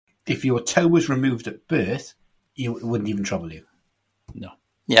if your toe was removed at birth, it wouldn't even trouble you. No.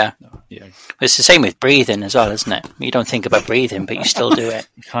 Yeah. No. Yeah. It's the same with breathing as well, isn't it? You don't think about breathing, but you still do it.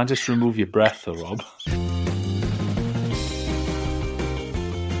 You can't just remove your breath, though, Rob.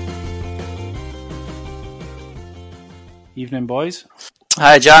 Evening, boys.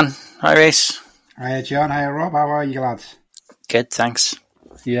 Hi, John. Hi, Reese. Hiya, John. Hiya, Rob. How are you, lads? Good, thanks.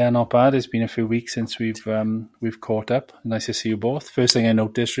 Yeah, not bad. It's been a few weeks since we've caught up. Nice to see you both. First thing I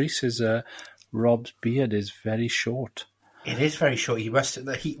noticed, Reese, is Rob's beard is very short. It is very short. He must have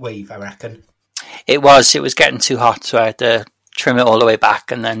the heat wave, I reckon. It was getting too hot, so I had to trim it all the way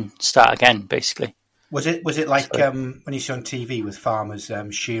back and then start again, basically. Was it like when you see on TV with farmers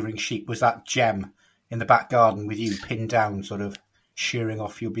shearing sheep? Was that Jem in the back garden with you pinned down, sort of shearing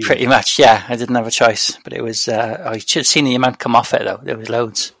off your beard? Pretty much, yeah. I didn't have a choice, but it was. I should have seen the amount come off it, though. There was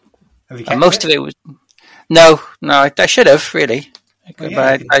loads. Have you And most of it was. No, I should have really. Well,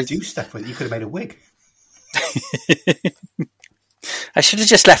 yeah, you can do stuff with it. You could have made a wig. I should have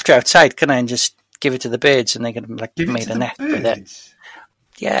just left her outside, couldn't I, and just give it to the birds, and they could have made a nest with it.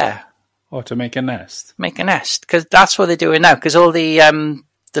 Yeah. Oh, to make a nest? Make a nest, because that's what they're doing now, because all the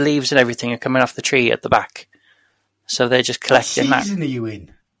leaves and everything are coming off the tree at the back. So they're just collecting that. What season are you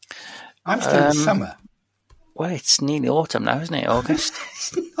in? I'm still in summer. Well, it's nearly autumn now, isn't it? August.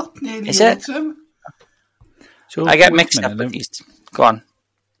 It's not nearly Is autumn. So I get mixed up with these. Go on.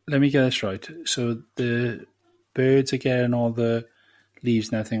 Let me get this right. So the birds are getting all the leaves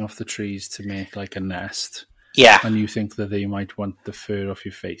and everything off the trees to make like a nest. Yeah. And you think that they might want the fur off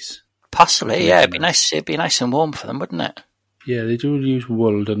your face? Possibly, yeah. It'd be nice. It'd be nice and warm for them, wouldn't it? Yeah, they do use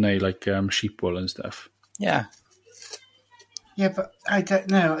wool, don't they? Like sheep wool and stuff. Yeah. Yeah, but I don't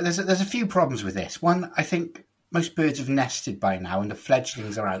know. There's a few problems with this. One, I think most birds have nested by now, and the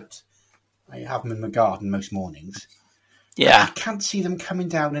fledglings are out. I have them in my garden most mornings. Yeah. I can't see them coming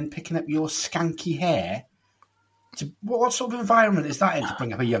down and picking up your skanky hair. What sort of environment is that in to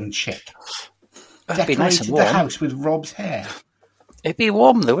bring up a young chick? It'd be nice and warm. The house with Rob's hair. It'd be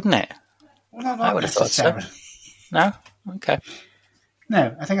warm, though, wouldn't it? Well, not I would have thought so. No? Okay.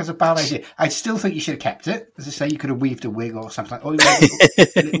 No, I think that's a bad idea. I still think you should have kept it. As I say, you could have weaved a wig or something like, or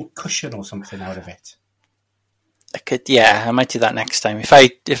a little cushion or something out of it. I could, yeah. I might do that next time if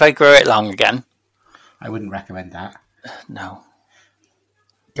I grow it long again. I wouldn't recommend that. No.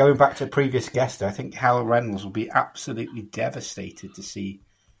 Going back to a previous guest, I think Hal Reynolds will be absolutely devastated to see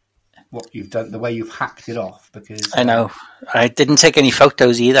what you've done, the way you've hacked it off. Because I know. I didn't take any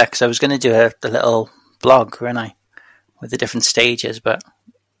photos either because I was going to do the little blog, weren't I, with the different stages, but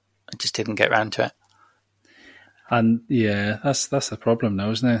I just didn't get around to it. And yeah, that's the problem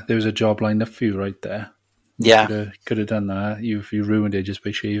now, isn't it? There was a job lined up for you right there. Yeah. Could have done that. You ruined it just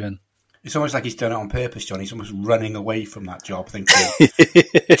by shaving. It's almost like he's done it on purpose, John. He's almost running away from that job, thinking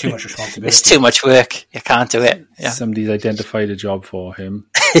too much responsibility. It's too much work. You can't do it. Yeah. Somebody's identified a job for him.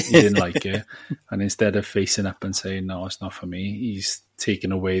 He didn't like it. And instead of facing up and saying, no, it's not for me, he's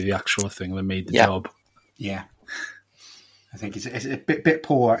taken away the actual thing that made the job. Yeah. I think it's a bit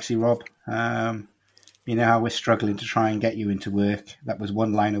poor, actually, Rob. You know how we're struggling to try and get you into work. That was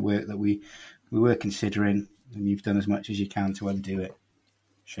one line of work that we were considering, and you've done as much as you can to undo it.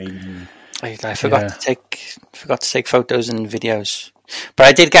 Shame. I forgot to take photos and videos, but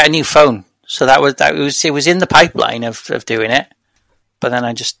I did get a new phone, so it was in the pipeline of doing it, but then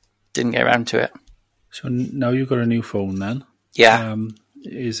I just didn't get around to it. So now you've got a new phone, then? Yeah.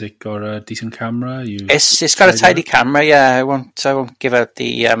 Is it got a decent camera? It's got a tidy camera. Yeah, I won't give out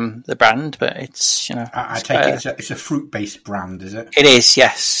the brand, but it's I take it it's a fruit-based brand, is it? It is.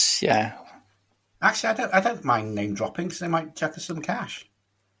 Yes. Yeah. Actually, I don't mind name dropping because they might chuck us some cash.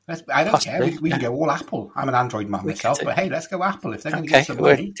 I don't care. We can go all Apple. I'm an Android man myself, but hey, let's go Apple if they're going to give some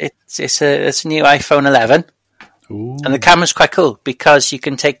money. It's a new iPhone 11. Ooh. And the camera's quite cool because you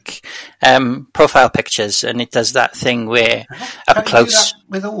can take profile pictures, and it does that thing where up close. You do that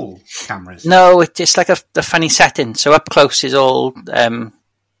with all cameras? No, it's like a funny setting. So up close is all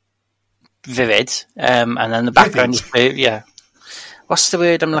vivid, and then the background is What's the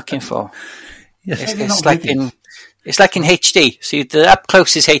word I'm looking for? Yes. It's like in HD. So the up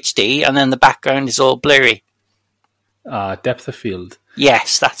close is HD, and then the background is all blurry. Depth of field.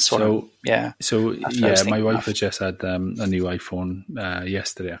 Yes, that's what. My wife had just had a new iPhone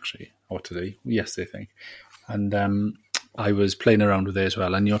yesterday, actually, or today. Yesterday, I think. And I was playing around with it as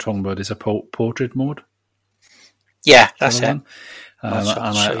well. And you're talking about is a portrait mode. Yeah, that's it.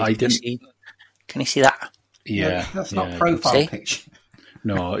 I didn't. Can you see that? Yeah, that's not profile picture.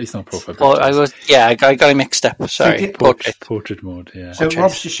 No, it's not profile picture. I got it mixed up. Sorry, portrait mode. Yeah. So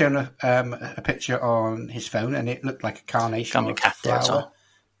Rob's just shown a picture on his phone, and it looked like a carnation or a flower.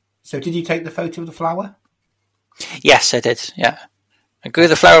 So did you take the photo of the flower? Yes, I did. Yeah, I grew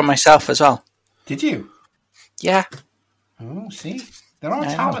the flower myself as well. Did you? Yeah. Oh, see, there are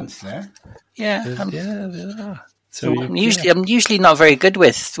talents there. Yeah, there are. So I'm usually not very good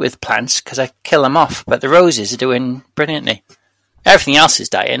with plants because I kill them off, but the roses are doing brilliantly. Everything else is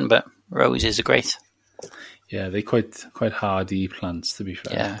dying, but roses are great. Yeah, they're quite hardy plants, to be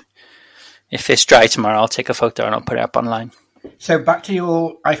fair. Yeah. If it's dry tomorrow, I'll take a photo and I'll put it up online. So back to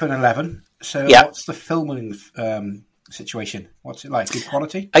your iPhone 11. So what's the filming situation? What's it like? Good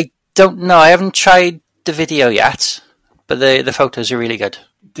quality? I don't know. I haven't tried the video yet, but the photos are really good.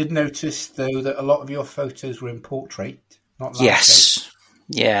 Did notice, though, that a lot of your photos were in portrait, not landscape. Yes.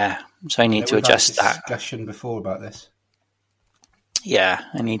 Yeah. So I need to adjust that. Discussion before about this. Yeah,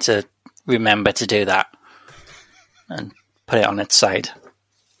 I need to remember to do that and put it on its side.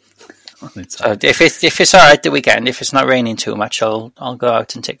 So if it's all right the weekend, if it's not raining too much, I'll go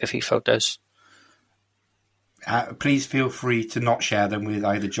out and take a few photos. Please feel free to not share them with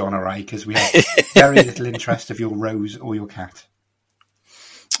either John or I, because we have very little interest of your rose or your cat.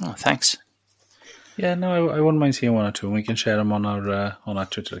 Oh, thanks. Yeah, no, I wouldn't mind seeing one or two, and we can share them on our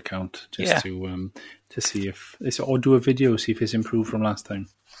Twitter account just to see if it's, or do a video, see if it's improved from last time.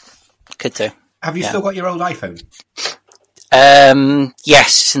 Could do. Have you still got your old iPhone?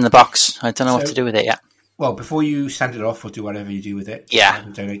 Yes, it's in the box. I don't know what to do with it yet. Well, before you send it off or do whatever you do with it,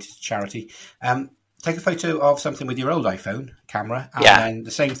 and donate it to charity, take a photo of something with your old iPhone camera, and then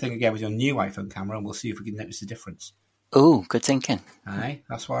the same thing again with your new iPhone camera, and we'll see if we can notice the difference. Oh, good thinking. Aye,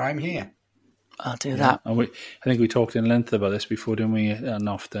 that's why I'm here. I'll do that. And I think we talked in length about this before, didn't we? And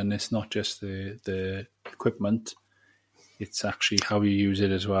often it's not just the equipment, it's actually how you use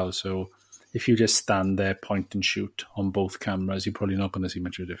it as well. So if you just stand there, point and shoot on both cameras, you're probably not going to see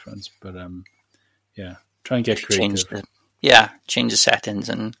much of a difference. But try and get creative. Change the settings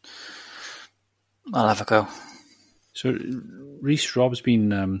and I'll have a go. So Reese Rob's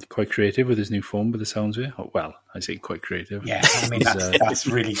been quite creative with his new phone, by the sounds of it. Oh, well, I say quite creative. Yeah, I mean, that's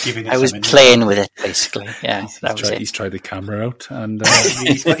really giving it. I was playing with it, basically. Yeah, he's tried the camera out. And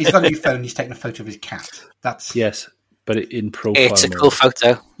he's got a new phone, he's taken a photo of his cat. Yes, but in profile It's a cool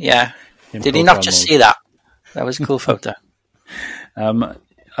photo, yeah. Did he not just see that? That was a cool photo.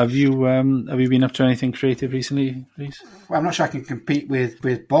 Have you been up to anything creative recently, Reese? Well, I'm not sure I can compete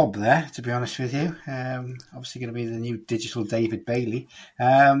with Bob there, to be honest with you. Obviously going to be the new digital David Bailey.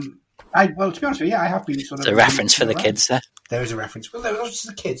 To be honest with you, I have been sort of... There's a reference for the kids there. There is a reference. Well, not just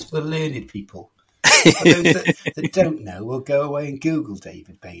the kids, for the learned people. For those that don't know, will go away and Google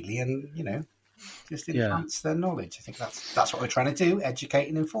David Bailey and, just enhance their knowledge. I think that's what we're trying to do, educate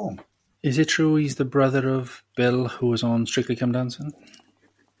and inform. Is it true he's the brother of Bill, who was on Strictly Come Dancing?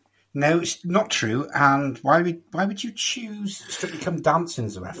 No, it's not true. And why would you choose Strictly Come Dancing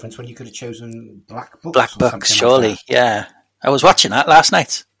as a reference when you could have chosen Black Books? Black Books, surely. Yeah, I was watching that last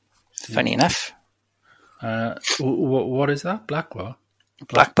night. Funny enough. What is that? Black what?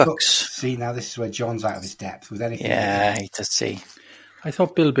 Black Books. See, now this is where John's out of his depth with anything. Yeah, he does see. I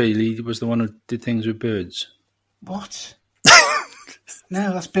thought Bill Bailey was the one who did things with birds. What?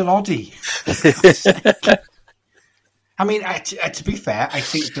 No, that's Bill Oddie. I mean, to be fair, I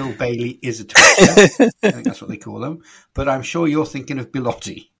think Bill Bailey is a Twitcher. I think that's what they call him. But I'm sure you're thinking of Bill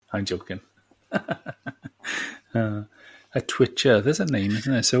Oddie. I'm joking. A Twitcher, there's a name,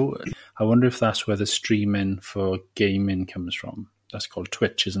 isn't there? So I wonder if that's where the streaming for gaming comes from. That's called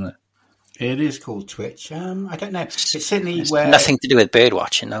Twitch, isn't it? It is called Twitch. I don't know. It's certainly nothing to do with bird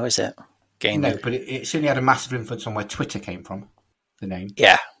watching, though, is it? Gaming. No, but it certainly had a massive influence on where Twitter came from. The name.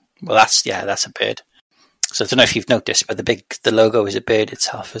 Yeah. Well, that's a bird. So I don't know if you've noticed, but the logo is a bird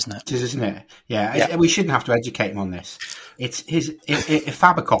itself, isn't it? It is, isn't it? Yeah. We shouldn't have to educate him on this. It's his.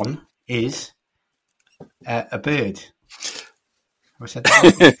 Favicon is a bird. Have I said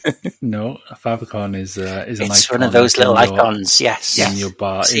that? No, a favicon is an icon. It's one of those little icons. Yes. In your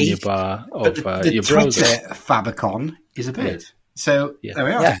bar. See? In your bar of the your browser. Favicon is a bird. So there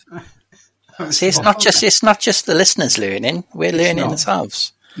we are. Yeah. See, it's not just the listeners learning. We're learning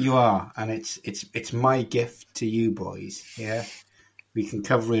ourselves. You are, and it's my gift to you boys. Yeah, we can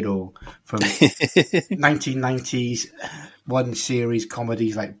cover it all from 1990s one series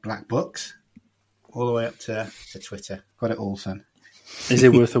comedies like Black Books, all the way up to Twitter. Got it all, son. Is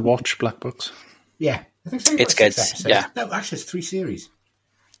it worth a watch, Black Books? Yeah, I think so. It's good. Yeah, no, actually, it's 3 series.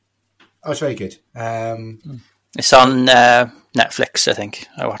 Oh, it's very good. It's on Netflix, I think.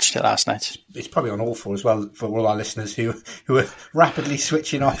 I watched it last night. It's probably on all 4 as well for all our listeners who are rapidly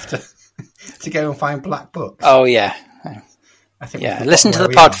switching off to go and find Black Books. Oh, yeah. I think listen to the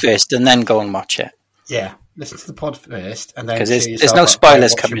pod first and then go and watch it. Yeah. listen to the pod first, and then because there's no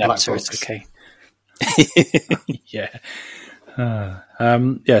spoilers coming up, so it's okay. Yeah.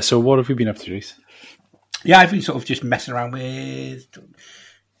 So what have you been up to, Reese? Yeah, I've been sort of just messing around with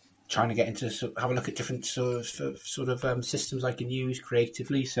trying to get into have a look at different sort of systems I can use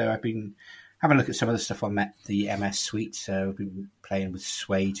creatively. So I've been having a look at some of the stuff on the MS Suite. So I've been playing with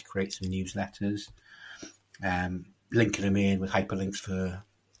Sway to create some newsletters, linking them in with hyperlinks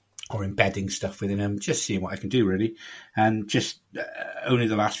or embedding stuff within them, just seeing what I can do really. And just only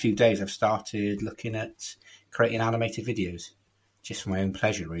the last few days I've started looking at creating animated videos, just for my own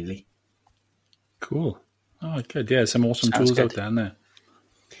pleasure really. Cool. Oh, good. Yeah, some awesome tools out there, isn't there?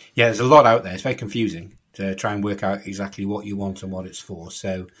 Yeah, there's a lot out there. It's very confusing to try and work out exactly what you want and what it's for.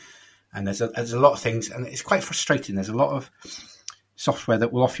 So, and there's a lot of things, and it's quite frustrating. There's a lot of software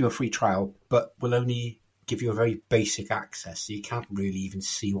that will offer you a free trial, but will only give you a very basic access, so you can't really even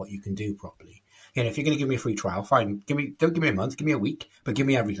see what you can do properly. You know, if you're going to give me a free trial, fine. Don't give me a month, give me a week, but give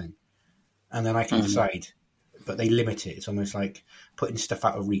me everything, and then I can decide. But they limit it. It's almost like putting stuff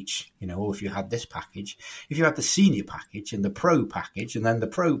out of reach. You know, or if you had this package, if you had the senior package and the pro package and then the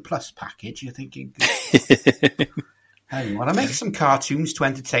pro plus package, you're thinking, I want to make some cartoons to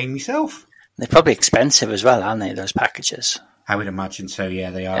entertain myself. They're probably expensive as well, aren't they, those packages? I would imagine so, yeah,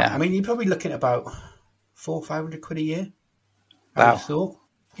 they are. Yeah. I mean, you're probably looking at about £400 or £500 a year. Wow. I would have thought.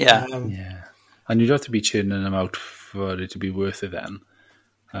 Yeah. Yeah. And you'd have to be churning them out for it to be worth it then.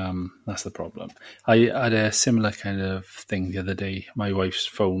 That's the problem. I had a similar kind of thing the other day. My wife's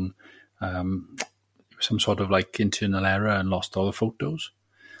phone, some sort of like internal error and lost all the photos.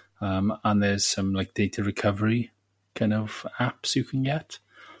 And there's some like data recovery kind of apps you can get.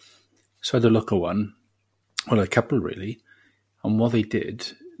 So I had a look at one, well, a couple really. And what they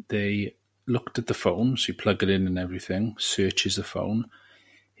did, they looked at the phone, so you plug it in and everything, searches the phone.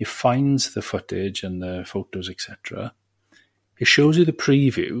 It finds the footage and the photos, etc. It shows you the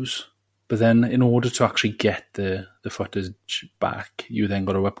previews, but then in order to actually get the footage back, you then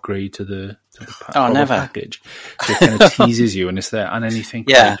got to upgrade to the package. So it kind of teases you and it's there. And then you think,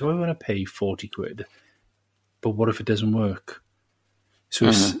 do I want to pay £40? But what if it doesn't work? So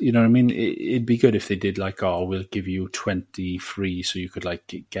it's, you know what I mean? It'd be good if they did like, we'll give you 20 free so you could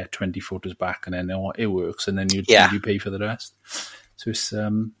like get 20 photos back and then it works and then you pay for the rest. So it's,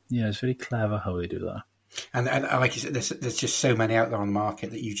 it's very clever how they do that. And like you said, there's just so many out there on the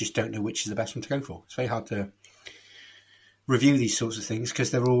market that you just don't know which is the best one to go for. It's very hard to review these sorts of things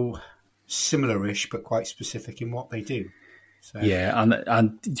because they're all similar-ish but quite specific in what they do. So. Yeah,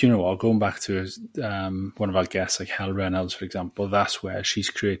 and do you know what? Going back to one of our guests, like Hal Reynolds, for example, that's where she's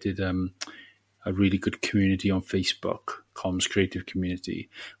created a really good community on Facebook, Comms Creative Community,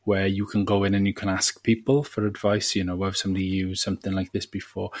 where you can go in and you can ask people for advice. You know, have somebody used something like this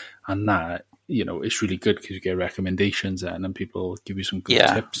before? And that, you know, it's really good because you get recommendations and people give you some good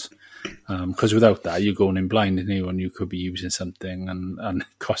tips. Because without that, you're going in blind, and you could be using something and it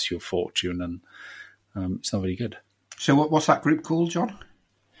costs you a fortune, and it's not very good. So what's that group called, John?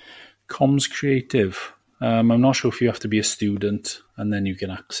 Comms Creative. I'm not sure if you have to be a student and then you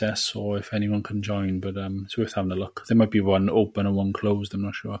get access, or if anyone can join, but it's worth having a look. There might be one open and one closed, I'm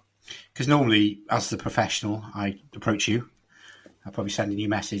not sure. Because normally, as the professional, I approach you. I'll probably send a new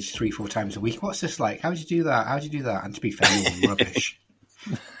message 3-4 times a week. What's this like? How did you do that? How did you do that? And to be fair, you're rubbish.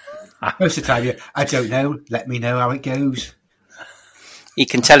 Most of the time, I don't know. Let me know how it goes. He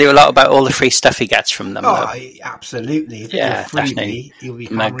can tell you a lot about all the free stuff he gets from them. Oh, absolutely. If it's freebie, you'll be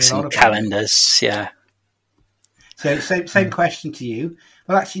mugs and calendars. Yeah. So same question to you.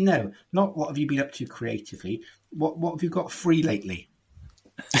 Well, actually, no. Not what have you been up to creatively. What have you got free lately?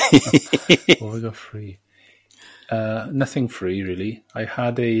 What have we got free? Nothing free, really. I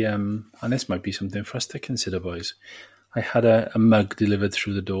had and this might be something for us to consider, boys. I had a mug delivered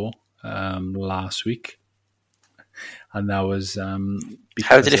through the door last week. And that was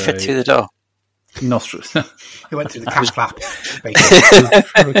how did it fit through the door? Not through. It went through the cat flap.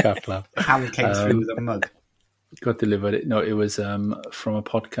 Through a cat flap. Hand came through the mug. Got delivered. No, it was from a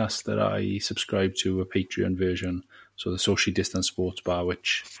podcast that I subscribed to, a Patreon version. So the Socially Distant Sports Bar,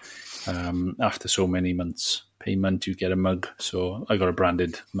 which after so many months payment, you get a mug. So I got a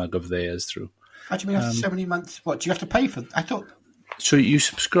branded mug of theirs through. How do you mean after so many months? What, do you have to pay for? I thought. So you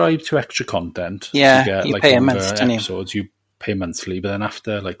subscribe to extra content. Yeah, get, you pay a month, don't you? Episodes, you pay monthly, but then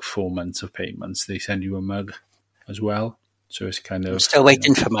after like 4 months of payments, they send you a mug as well. So it's kind of... I'm still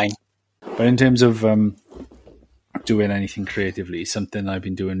waiting for mine. But in terms of doing anything creatively, something I've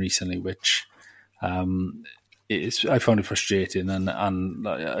been doing recently, which I found it frustrating, and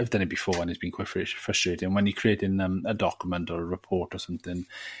I've done it before and it's been quite frustrating. When you're creating a document or a report or something,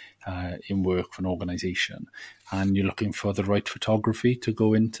 in work for an organisation, and you're looking for the right photography to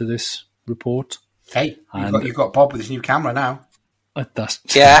go into this report. Hey, you've got Bob with his new camera now. That's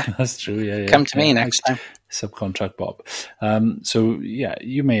true. Yeah. Come to me next time. Subcontract Bob. So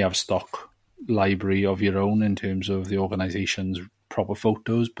you may have stock library of your own in terms of the organisation's proper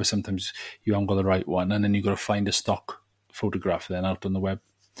photos, but sometimes you haven't got the right one, and then you've got to find a stock photograph then out on the web.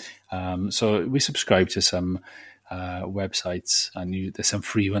 So we subscribe to some websites, and there's some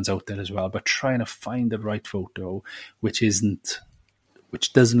free ones out there as well, but trying to find the right photo which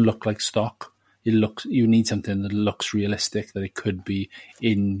doesn't look like stock. You need something that looks realistic, that it could be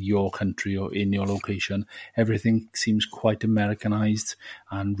in your country or in your location. Everything seems quite Americanized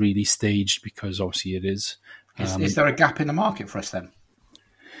and really staged, because obviously it is. Is there a gap in the market for us then?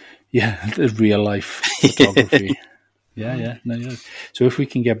 Yeah, the real life photography. Yeah. So if we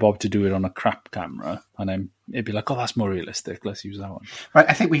can get Bob to do it on a crap camera, and then it'd be like, oh, that's more realistic, let's use that one. Right,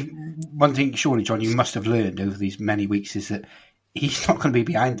 I think one thing, surely, John, you must have learned over these many weeks is that he's not going to be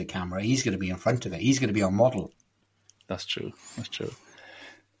behind the camera. He's going to be in front of it. He's going to be on model. That's true.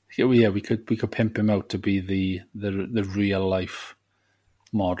 Yeah, we could pimp him out to be the real life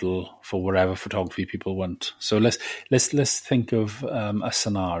model for whatever photography people want. So let's think of a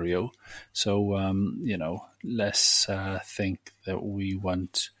scenario. So let's think that we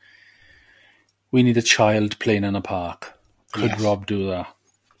need a child playing in a park. Could Rob do that?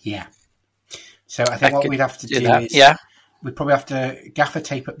 Yeah. So I think what we'd have to do is we'd probably have to gaffer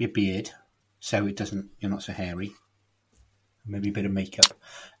tape up your beard so you're not so hairy. Maybe a bit of makeup.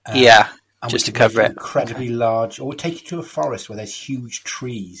 Just to cover it. Incredibly large. Or we'll take you to a forest where there's huge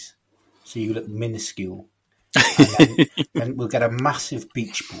trees, so you look minuscule. And then we'll get a massive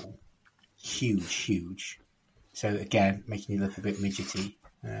beach ball. Huge. So again, making you look a bit midgety.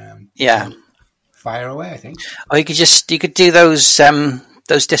 Fire away, I think. Or you could do those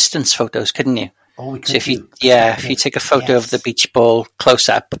distance photos, couldn't you? Oh, we could. So if you take a photo of the beach ball close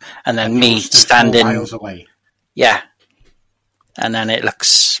up, and then me standing 4 miles away. Yeah. And then it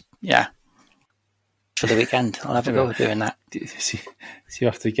looks for the weekend. I'll have a go with doing that. So you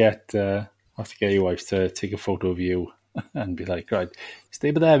have to get your wife to take a photo of you and be like, right,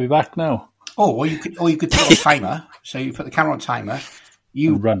 stay there, be back now. Or you could put on timer. So you put the camera on timer.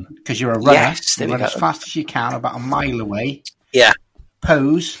 You run because you're a runner. Yes, you run as fast as you can, about a mile away. Yeah.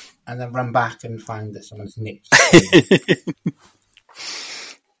 Pose and then run back and find that someone's nipped.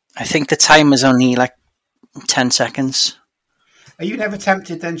 I think the timer's only like 10 seconds. Are you never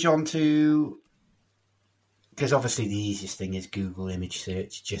tempted then, John, to... Because obviously the easiest thing is Google image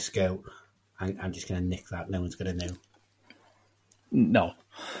search. Just go, I'm just going to nick that. No one's going to know. No,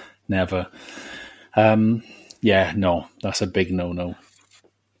 never. No, that's a big no-no.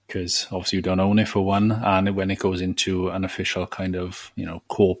 Because obviously you don't own it for one. And when it goes into an official kind of,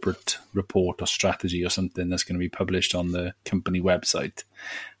 corporate report or strategy or something that's going to be published on the company website.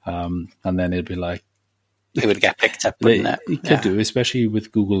 And then it'd be like, it would get picked up, wouldn't it? It could do, especially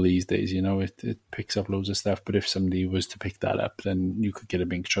with Google these days. It picks up loads of stuff. But if somebody was to pick that up, then you could get in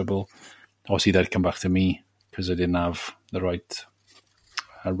big trouble. Obviously, that'd come back to me because I didn't have the right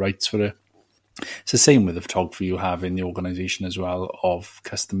rights for it. It's the same with the photography you have in the organisation as well of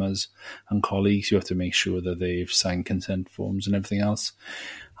customers and colleagues. You have to make sure that they've signed consent forms and everything else.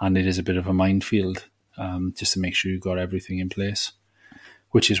 And it is a bit of a minefield just to make sure you've got everything in place.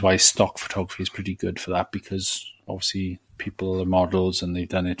 Which is why stock photography is pretty good for that, because obviously people are models and they've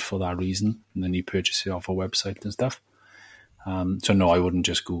done it for that reason, and then you purchase it off a website and stuff. So no, I wouldn't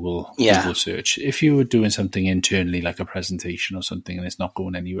just Google search. If you were doing something internally, like a presentation or something, and it's not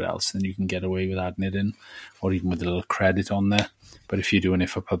going anywhere else, then you can get away with adding it in, or even with a little credit on there. But if you're doing it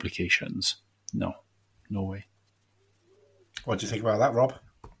for publications, no way. What do you think about that, Rob?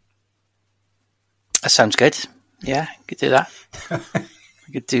 That sounds good. Yeah, I could do that. I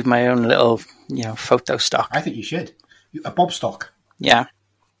could do my own little, photo stock. I think you should. A Bob stock. Yeah.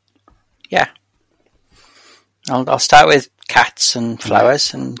 I'll start with cats and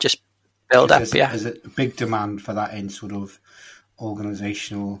flowers and just build up. There's a big demand for that in sort of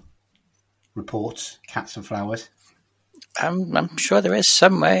organisational reports, cats and flowers. I'm sure there is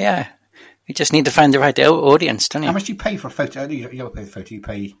somewhere. Yeah. You just need to find the right audience, don't you? How much do you pay for a photo? You don't pay the photo. You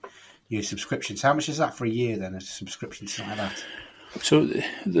pay your subscriptions. How much is that for a year then? A subscription, something like that. So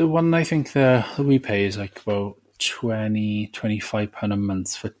the one I think that we pay is like about £25 a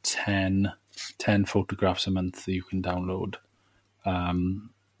month for 10 photographs a month that you can download.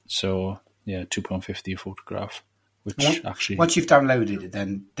 £2.50 a photograph, which actually... Once you've downloaded it,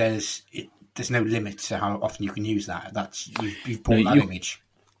 then there's no limit to how often you can use that. You've bought that image.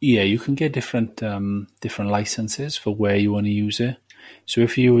 Yeah, you can get different licenses for where you want to use it. So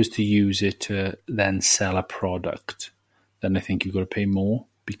if you was to use it to then sell a product, then I think you've got to pay more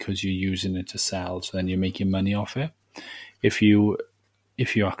because you're using it to sell. So then you're making money off it. If you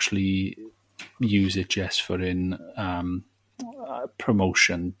actually use it just for in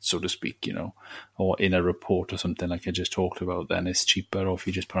promotion, so to speak, or in a report or something like I just talked about, then it's cheaper. Or if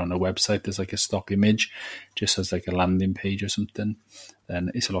you just put on a website, there's like a stock image, just as like a landing page or something,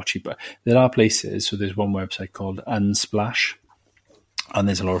 then it's a lot cheaper. There are places, so there's one website called Unsplash, and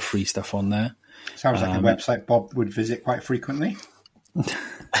there's a lot of free stuff on there. Sounds like a website Bob would visit quite frequently.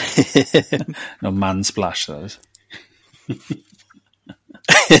 No, Mansplash, that is.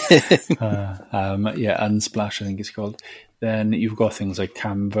 Unsplash, I think it's called. Then you've got things like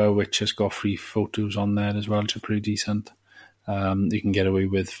Canva, which has got free photos on there as well, which are pretty decent. You can get away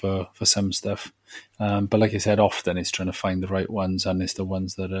with for some stuff. But like I said, often it's trying to find the right ones, and it's the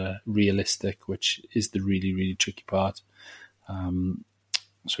ones that are realistic, which is the really, really tricky part.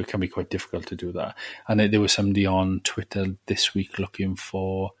 So it can be quite difficult to do that. And there was somebody on Twitter this week looking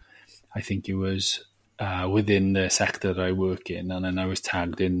for, I think it was within the sector that I work in, and then I was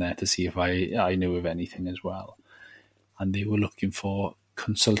tagged in there to see if I knew of anything as well. And they were looking for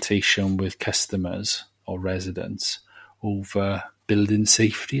consultation with customers or residents over building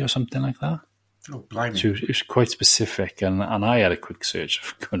safety or something like that. Oh, blimey. So it was quite specific, and I had a quick search.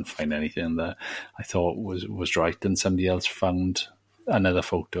 I couldn't find anything that I thought was right, and somebody else found another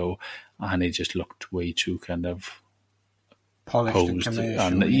photo, and it just looked way too kind of polished posed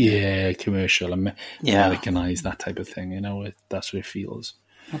and commercial and Americanized, that type of thing. That's what it feels.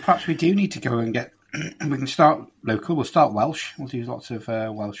 Well, perhaps we do need to go and get. We can start local. We'll start Welsh. We'll do lots of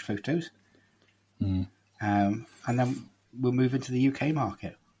Welsh photos, and then we'll move into the UK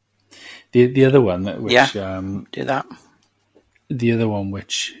market. The other one, which do that. The other one,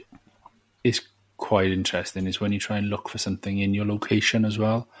 which is quite interesting, is when you try and look for something in your location as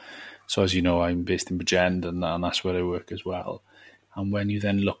well. So as you know, I'm based in Bridgend, and that's where I work as well. And when you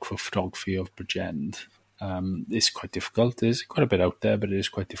then look for photography of Bridgend, it's quite difficult. There's quite a bit out there, but it is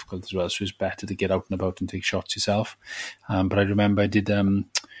quite difficult as well. So it's better to get out and about and take shots yourself. But I remember I did an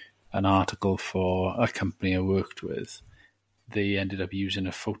article for a company I worked with. They ended up using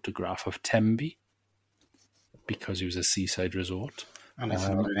a photograph of Tenby because it was a seaside resort. And it's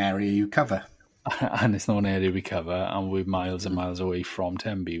not an area you cover. And it's not an area we cover, and we're miles and miles away from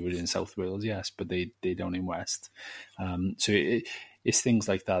Tenby. We're in South Wales, yes, but they down in West. So it's things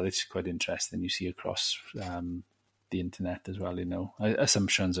like that. It's quite interesting. You see across the internet as well,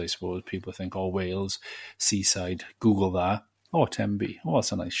 assumptions, I suppose. People think, Wales, seaside, Google that. Oh, Tenby. Oh,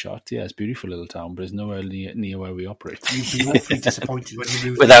 that's a nice shot. Yeah, it's a beautiful little town, but it's nowhere near where we operate. You'd be awfully disappointed when you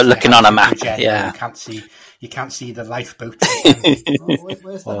move without looking on a map. Yeah, you can't see the lifeboat.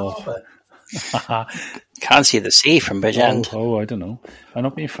 Where's the harbour? Can't see the sea from Bridgend. Oh, I don't know. I'm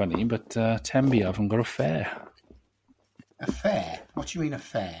not being funny, but Tenby haven't got a fair. A fair? What do you mean a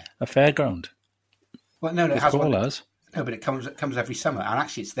fair? A fairground. Well, no, it has one. No, but it comes every summer, and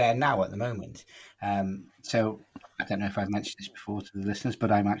actually it's there now at the moment. So I don't know if I've mentioned this before to the listeners,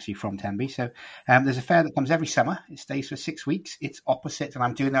 but I'm actually from Tenby. So there's a fair that comes every summer. It stays for 6 weeks. It's opposite, and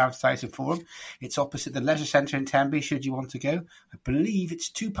I'm doing the advertising for them. It's opposite the leisure centre in Tenby, should you want to go. I believe it's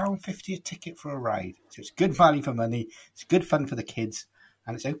 £2.50 a ticket for a ride. So it's good value for money. It's good fun for the kids.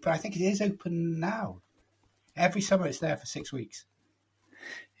 And it's open. I think it is open now. Every summer it's there for 6 weeks.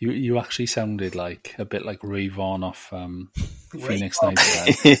 You actually sounded like a bit like Ray Vaughan off Phoenix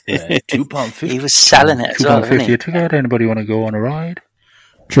Nights. Yeah, £2.50. He was selling it as well, wasn't he? £2.50 a ticket. Anybody want to go on a ride?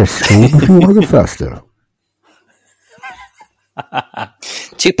 Just call if you want to go faster.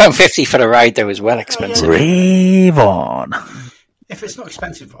 £2.50 for the ride, though, is well expensive. Ray Vaughan. If it's not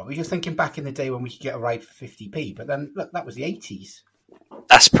expensive, Rob, you're thinking back in the day when we could get a ride for 50p, but then, look, that was the 80s.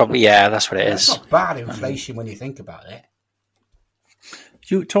 That's probably, that's what it is. It's not bad inflation when you think about it.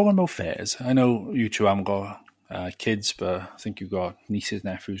 You talking about fairs? I know you two haven't got kids, but I think you've got nieces,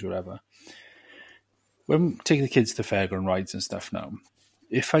 nephews, whatever. When we take the kids to fairground rides and stuff now,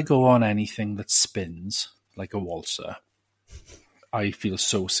 if I go on anything that spins like a waltzer, I feel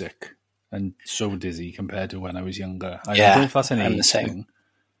so sick and so dizzy compared to when I was younger. I don't know if that's an age thing.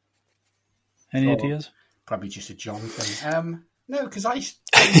 Any ideas? Probably just a John thing. No, because I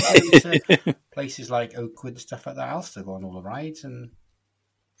go to places like Oakwood and stuff like that. I'll still go on all the rides, and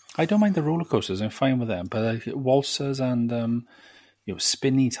I don't mind the roller coasters. I'm fine with them, but like waltzers and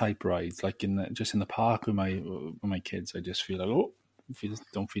spinny type rides, like in the park with my kids, I just feel like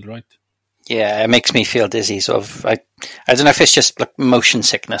don't feel right. Yeah, it makes me feel dizzy. Sort of, I don't know if it's just like motion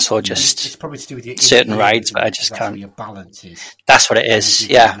sickness or just it's probably to do with certain rides, but I just can't. Your balance is. That's what it is.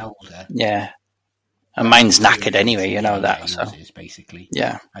 Yeah, yeah. And mine's knackered anyway, you know that. So is basically.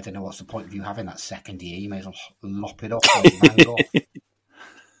 Yeah. I don't know what's the point of you having that second ear. You may as well lop it off. Like mango.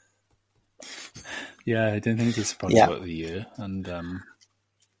 Yeah, I don't think it's probably about the ear. And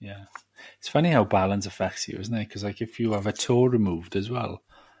it's funny how balance affects you, isn't it? Because like if you have a toe removed as well,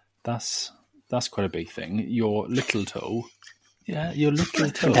 that's quite a big thing. Your little toe. Yeah, your little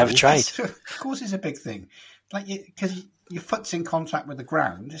toe. Never tried. Of course, it's a big thing. Like, because your foot's in contact with the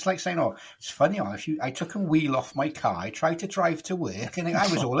ground. It's like saying, "Oh, it's funny. I took a wheel off my car. I tried to drive to work, and I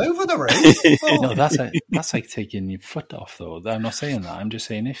was all over the road." Oh. No, that's like taking your foot off, though. I'm not saying that. I'm just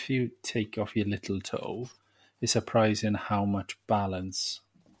saying if you take off your little toe, it's surprising how much balance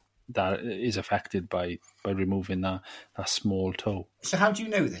that is affected by removing that small toe. So, how do you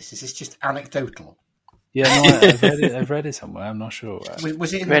know this? Is this just anecdotal? Yeah, no, I've read it somewhere. I'm not sure.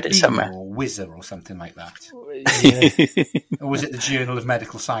 Was it in the Beamer or Whizzer or something like that? Yeah. Or was it the Journal of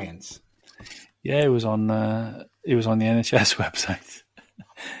Medical Science? Yeah, it was on the NHS website.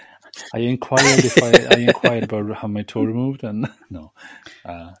 I inquired about how my toe removed, and no.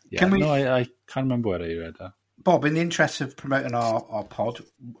 I can't remember where I read that. Bob, in the interest of promoting our pod,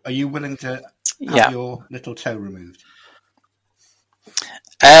 are you willing to have your little toe removed?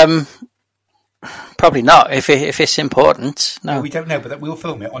 Probably not. If it's important, no. We don't know, but we'll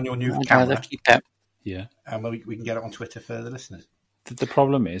film it on your new camera. Keep it. Yeah, and we can get it on Twitter for the listeners. The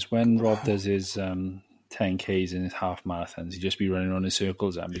problem is when Rob does his 10Ks and his half marathons, he just be running on in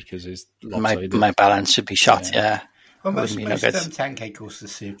circles, and because his my balance should be shot. Yeah. Well, most 10K courses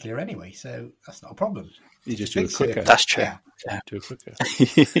are circular anyway, so that's not a problem. You just do it quicker. Circle. That's true. Yeah. Do it quicker.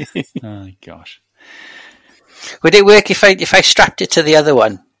 Oh gosh. Would it work if I strapped it to the other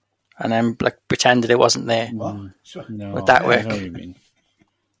one? And then pretended it wasn't there. What? No, would that work? I know what you mean.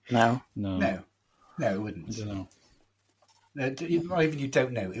 No, it wouldn't. No. Not even you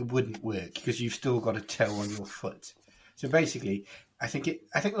don't know, it wouldn't work because you've still got a toe on your foot. So basically, I think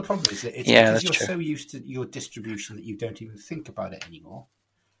the problem is that it's because you're so used to your distribution that you don't even think about it anymore.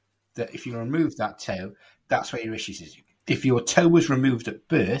 That if you remove that toe, that's where your issues is. If your toe was removed at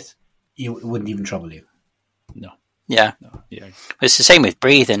birth, it wouldn't even trouble you. No. Yeah. No, yeah. It's the same with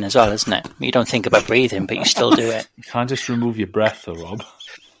breathing as well, isn't it? You don't think about breathing, but you still do it. You can't just remove your breath, though, Rob.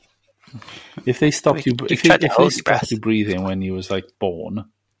 If they stopped you breathing when you was born,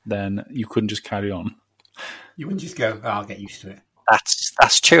 then you couldn't just carry on. You wouldn't just go, I'll get used to it.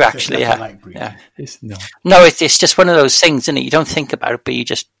 That's true, actually. It's just one of those things, isn't it? You don't think about it, but you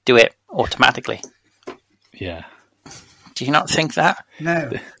just do it automatically. Yeah. Do you not think that? No.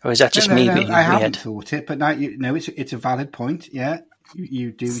 Or is that just me being weird? I haven't thought it, but now it's a valid point. Yeah,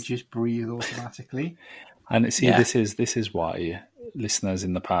 you do just breathe automatically. And see, this is why listeners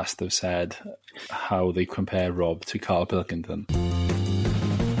in the past have said how they compare Rob to Carl Pilkington.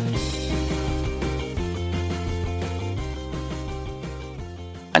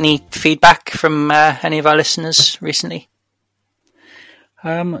 Any feedback from any of our listeners recently?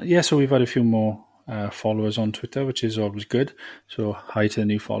 So we've had a few more followers on Twitter, which is always good. So hi to the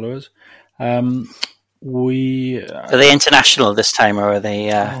new followers. Are they international this time, or are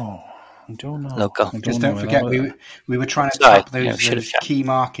they I don't know. Local? Just don't forget, we were trying to tap those key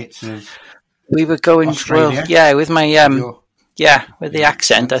markets of. We were going Australia. with my with the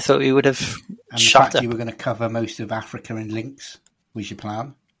accent. I thought we would have shot up. You were going to cover most of Africa in links. Was your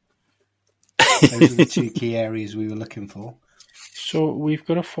plan? Those are the two key areas we were looking for. So we've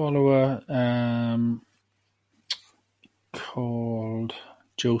got a follower called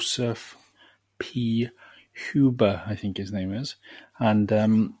Joseph P. Huber, I think his name is,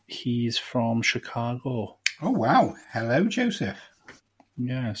 and he's from Chicago. Oh wow! Hello, Joseph.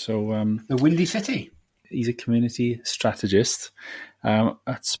 Yeah, so the Windy City. He's a community strategist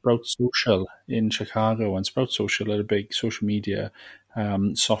at Sprout Social in Chicago, and Sprout Social are a big social media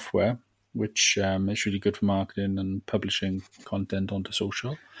software which is really good for marketing and publishing content onto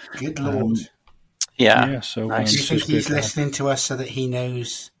social. Good Lord. So do you think he's listening to us so that he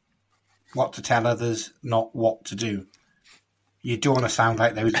knows what to tell others, not what to do? You don't want to sound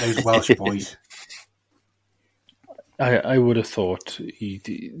like those Welsh boys. I would have thought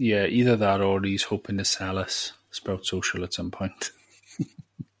either that or he's hoping to sell us Sprout Social at some point.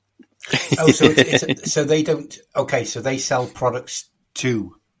 Oh, so they don't. Okay, so they sell products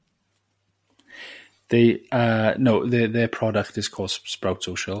too. Their product is called Sprout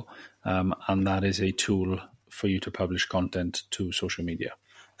Social, and that is a tool for you to publish content to social media.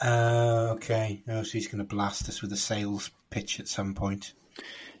 Okay. Oh, so he's going to blast us with a sales pitch at some point.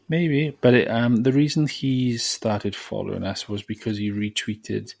 Maybe, but the reason he started following us was because he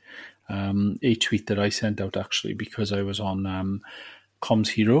retweeted a tweet that I sent out, actually, because I was on Comms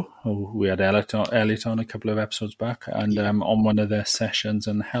Hero, who we had Elliot on a couple of episodes back, and on one of their sessions,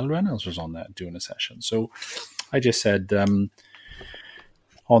 and Hel Reynolds was on there doing a session. So I just said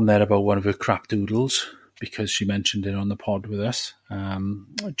on there about one of her crap doodles, because she mentioned it on the pod with us,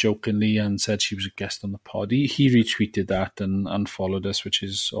 jokingly, and said she was a guest on the pod. He retweeted that and followed us, which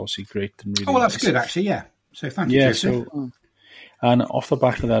is obviously great and really that's good, actually, yeah. So thank you, Joseph. And off the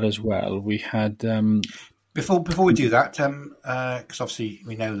back of that as well, we had... Before we do that, because obviously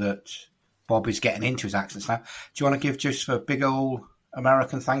we know that Bob is getting into his accents now, do you want to give Joseph a big old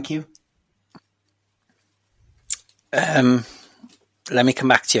American thank you? Let me come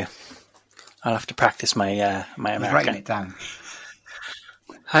back to you. I'll have to practice my American. He's writing it down.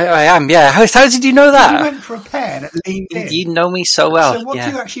 I am, yeah. How did you know that? You went for a pen and leaned in. You know me so well. So what do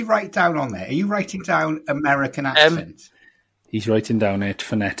you actually write down on there? Are you writing down American accent? He's writing down it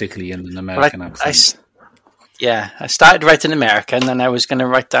phonetically in an American accent. I started writing American, and then I was going to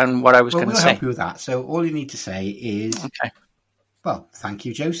write down what I was going to say. We'll help you with that. So all you need to say is, okay. Well, thank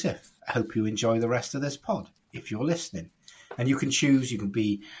you, Joseph. I hope you enjoy the rest of this pod, if you're listening. And you can choose, you can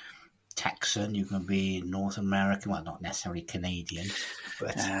be Texan, you can be North American, well, not necessarily Canadian.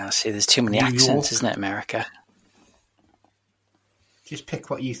 But see, there's too many accents, isn't it, America? Just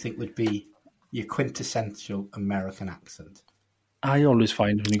pick what you think would be your quintessential American accent. I always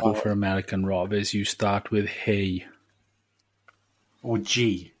find when you go for American, Rob, is you start with hey. Or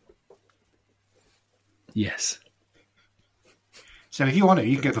G. Yes. So if you want to,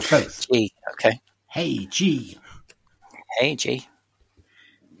 you can go for both. G, okay. Hey, G. Hey, G.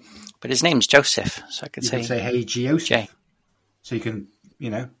 But his name's Joseph, so I could say... You could say, hey, Joseph. J. So you can,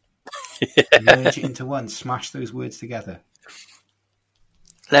 merge it into one, smash those words together.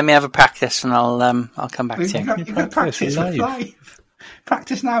 Let me have a practice, and I'll come back to you. You've got to practice live.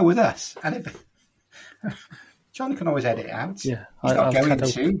 Practice now with us. And John can always edit it out. Yeah, he's not going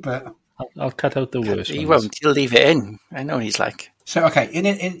to, but I'll cut out the worst. He won't. He'll leave it in. I know what he's like. So, okay,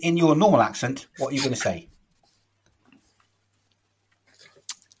 in your normal accent, what are you going to say?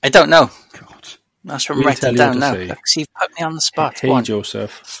 I don't know. God, that's what I'm writing down now. Because you've put me on the spot. Hey,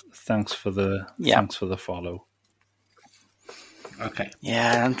 Joseph. Thanks for the follow. Okay.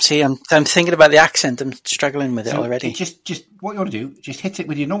 Yeah, I'm thinking about the accent. I'm struggling with it already. Just what you want to do, just hit it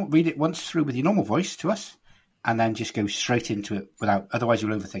with your normal, read it once through with your normal voice to us, and then just go straight into it without. Otherwise,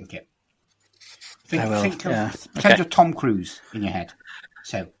 you'll overthink it. Think of Tom Cruise in your head.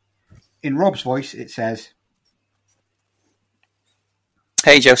 So, in Rob's voice, it says,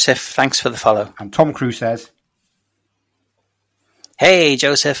 "Hey Joseph, thanks for the follow." And Tom Cruise says, "Hey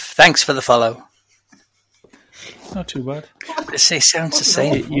Joseph, thanks for the follow." Not too bad. They sounds the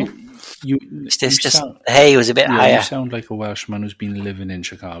same. The hey was a bit higher. You sound like a Welshman who's been living in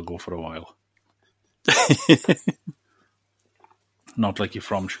Chicago for a while. Not like you're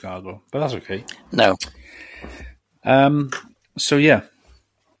from Chicago, but that's okay. No. So yeah,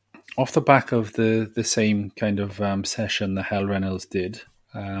 off the back of the same kind of session that Hel Reynolds did,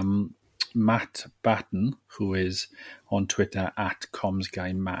 Matt Batten, who is on Twitter at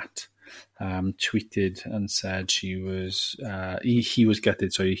CommsGuyMatt, tweeted and said he was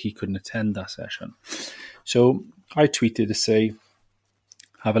gutted, so he couldn't attend that session. So I tweeted to say,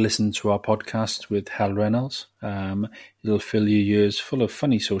 have a listen to our podcast with Hel Reynolds. It'll fill your ears full of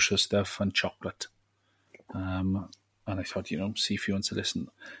funny social stuff and chocolate. And I thought, see if he wants to listen.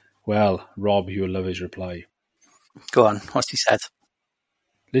 Well, Rob, you'll love his reply. Go on, what's he said?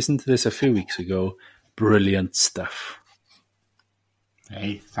 Listened to this a few weeks ago. Brilliant stuff.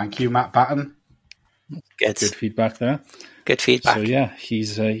 Hey, thank you, Matt Batten. Good feedback there. Good feedback. So yeah,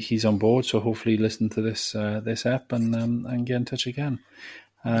 he's on board. So hopefully, listen to this app and get in touch again.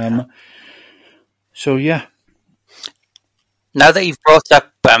 So yeah. Now that you've brought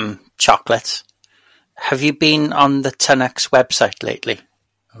up chocolate, have you been on the Tunnux website lately?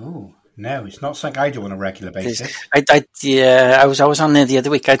 Oh no, it's not something I do on a regular basis. I was on there the other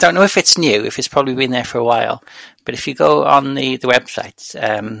week. I don't know if it's new, if it's probably been there for a while. But if you go on the website,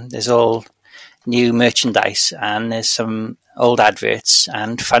 there's all new merchandise and there's some old adverts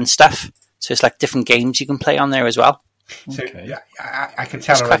and fun stuff. So it's like different games you can play on there as well. So okay. I can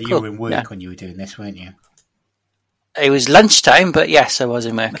tell already you were in work when you were doing this, weren't you? It was lunchtime, but yes, I was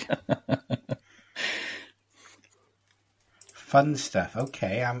in work. Fun stuff.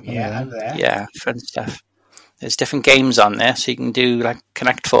 Okay, I'm there. Yeah, fun stuff. There's different games on there, so you can do like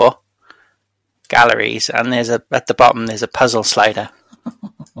Connect 4 galleries, and at the bottom there's a puzzle slider,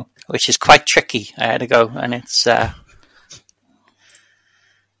 which is quite tricky. I had to go, and it's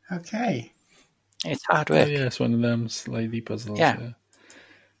okay. It's hard work. Yeah, it's one of them slidey puzzles. Yeah.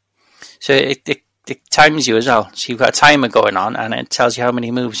 So it it times you as well. So you've got a timer going on, and it tells you how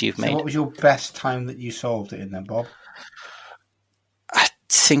many moves you've made. What was your best time that you solved it in then, Bob? I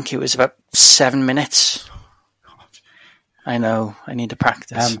think it was about 7 minutes. God. I know. I need to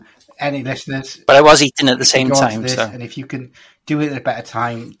practice. Any listeners? But I was eating at the same time. So. And if you can do it at a better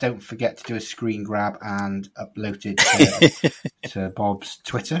time, don't forget to do a screen grab and upload it to Bob's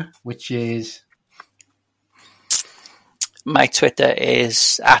Twitter, which is... My Twitter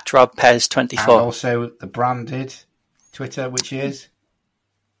is @RobPez24. And also the branded Twitter, which is...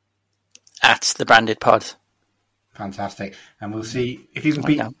 @TheBrandedPod. Fantastic. And we'll see if you can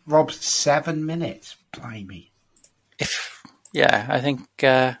beat Rob's 7 minutes. Blimey. I think...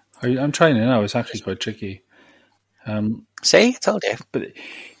 I'm trying it now. It's actually quite tricky. See, I told you. But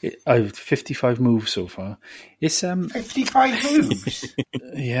I've 55 moves so far. It's 55 moves.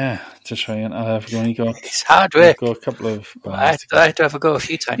 Yeah, to try and I've only got. It's hard work. I've got a couple of. I had to have a go a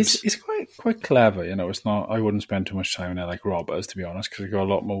few times. It's quite clever, you know. It's not. I wouldn't spend too much time on it like Rob has, to be honest, because I got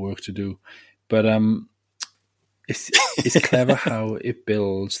a lot more work to do. But it's clever how it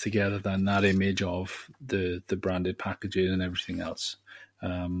builds together then that image of the branded packaging and everything else.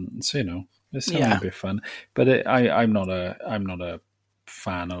 So you know, it's a bit fun, but I'm not a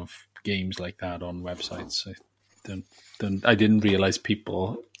fan of games like that on websites. I didn't realize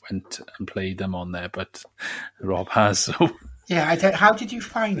people went and played them on there, but Rob has. So yeah, how did you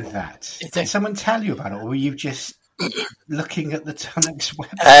find that? Did someone tell you about it, or were you just looking at the Tunnock's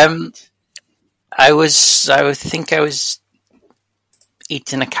website? I think I was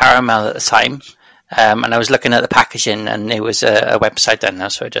eating a caramel at the time. And I was looking at the packaging, and it was a website then now,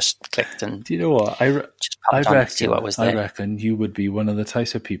 so I just clicked and... Do you know what? I reckon you would be one of the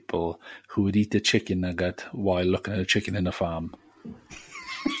types of people who would eat a chicken nugget while looking at a chicken in a farm.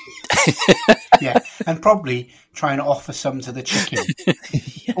 Yeah, and probably trying to offer some to the chicken.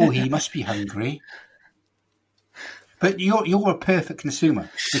 Yeah. Oh, he must be hungry. But you're a perfect consumer,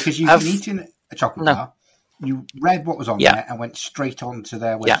 because you've been eating a chocolate bar, you read what was on there, and went straight on to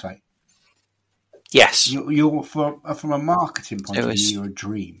their website. Yeah. Yes. You're from a marketing point of view, you're a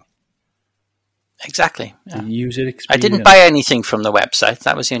dream. Exactly. Yeah. User experience. I didn't buy anything from the website.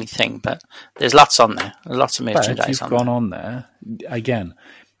 That was the only thing, but there's lots on there. Lots of merchandise on there. You've gone on there. Again,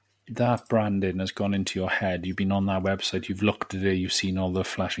 that branding has gone into your head. You've been on that website. You've looked at it. You've seen all the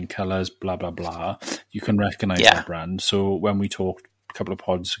flashing colours, blah, blah, blah. You can recognise that brand. So when we talked a couple of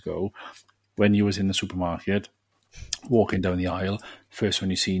pods ago, when you was in the supermarket, walking down the aisle, first one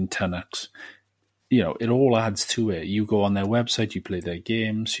you seen Tunnock's, you know, it all adds to it. You go on their website, you play their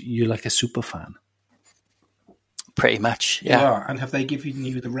games, you're like a super fan. Pretty much, yeah. You are. And have they given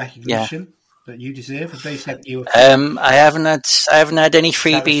you the recognition that you deserve? Have they sent you I haven't had any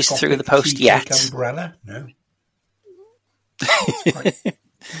freebies through the post yet. Umbrella? No.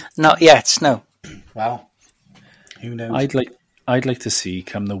 Not yet, no. Well, who knows? I'd like to see,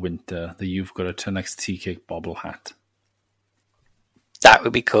 come the winter, that you've got a Tunnock's Tea Cake bobble hat. That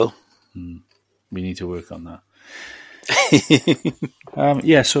would be cool. We need to work on that.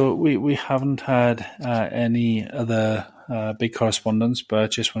 So we haven't had any other big correspondence,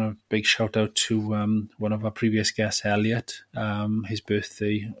 but just want a big shout out to one of our previous guests, Elliot. His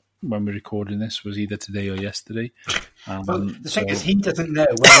birthday, when we're recording this, was either today or yesterday. Well, the thing is, he doesn't know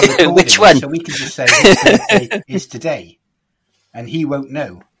when we're recording which one. So we can just say his birthday is today, and he won't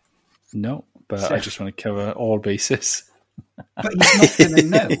know. No, but I just want to cover all bases. But he's not going to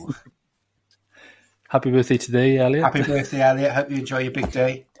know. Happy birthday today, Elliot. Happy birthday, Elliot. Hope you enjoy your big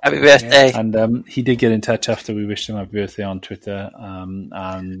day. Happy birthday. Yeah. And he did get in touch after we wished him happy birthday on Twitter.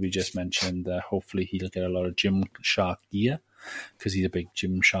 And we just mentioned that hopefully he'll get a lot of Gymshark gear because he's a big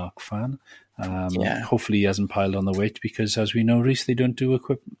Gymshark fan. Hopefully he hasn't piled on the weight because, as we know, Reece, they don't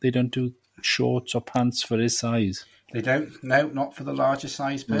do shorts or pants for his size. They don't. No, not for the larger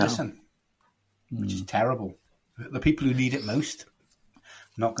size person, which is terrible. The people who need it most,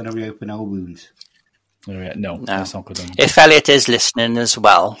 not going to reopen old wounds. No, that's not good. If Elliot is listening as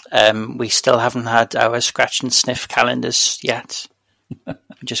well, we still haven't had our scratch and sniff calendars yet. I'm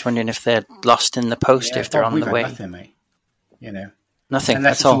just wondering if they're lost in the post, if they're on the way. Nothing, mate. You know, nothing.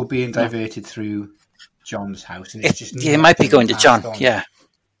 Unless it's all being diverted through John's house, and it might be going to John. On. Yeah,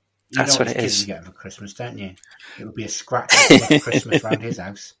 that's what it is. You get for Christmas, don't you? It'll be a scratch for Christmas around his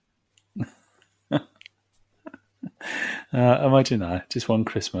house. Imagine that. Just one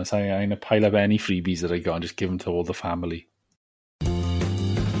Christmas. I'm going to pile up any freebies that I got and just give them to all the family.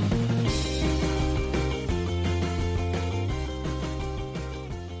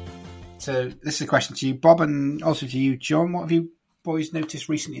 So this is a question to you, Bob, and also to you, John. What have you boys noticed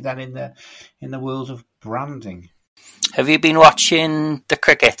recently then in the world of branding? Have you been watching the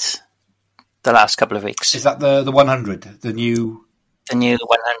cricket? the last couple of weeks. Is that the 100, the new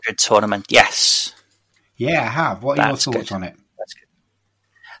 100 tournament? Yes. Yeah, I have. What are your thoughts on it? That's good.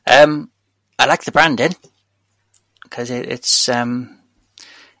 I like the branding because it stands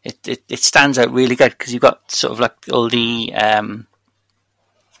out really good because you've got sort of like all the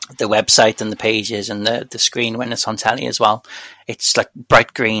website and the pages and the screen when it's on telly as well. It's like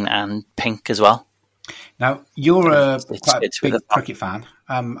bright green and pink as well. Now, you're quite a big cricket fan.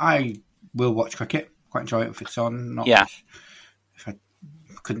 I will watch cricket, quite enjoy it if it's on. If I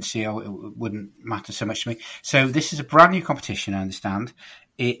couldn't see how it wouldn't matter so much to me. So this is a brand new competition, I understand.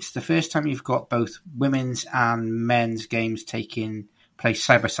 It's the first time you've got both women's and men's games taking place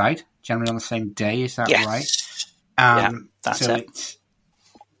side by side, generally on the same day. Is that right? That's so it. It's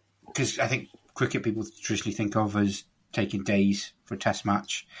because I think cricket people traditionally think of as taking days for a test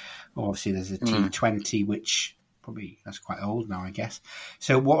match. Obviously, there's a T20, which probably that's quite old now, I guess.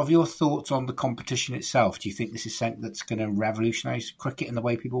 So what are your thoughts on the competition itself? Do you think this is something that's going to revolutionise cricket in the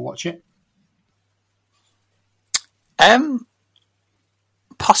way people watch it?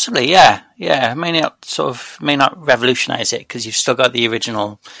 Possibly, yeah. It may not revolutionise it because you've still got the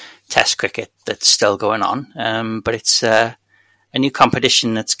original Test cricket that's still going on. But it's a new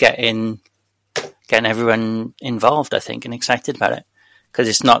competition that's getting everyone involved, I think, and excited about it. Because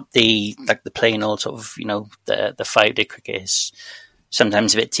it's not the plain old sort of, the 5-day cricket is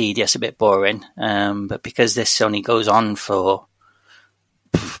sometimes a bit tedious, a bit boring. But because this only goes on for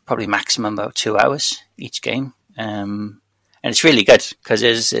probably maximum about 2 hours each game. And it's really good because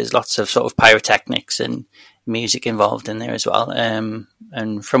there's lots of sort of pyrotechnics and music involved in there as well. And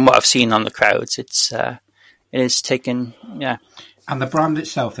from what I've seen on the crowds, it is taken, yeah. And the brand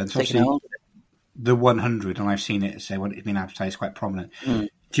itself then, so obviously the 100, and I've seen it, so when it's been advertised, quite prominent.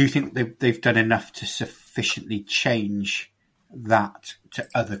 Do you think they've done enough to sufficiently change that to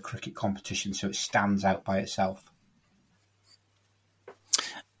other cricket competitions so it stands out by itself?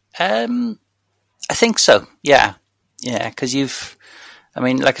 I think so, yeah. Yeah, because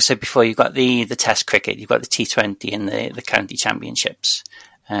like I said before, you've got the Test cricket, you've got the T20 and the county championships.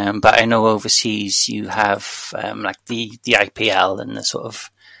 But I know overseas you have like the IPL and the sort of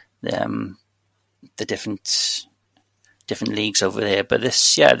the different leagues over there. But this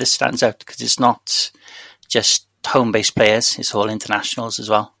stands out because it's not just home-based players; it's all internationals as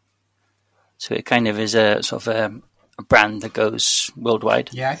well. So it kind of is a sort of a brand that goes worldwide.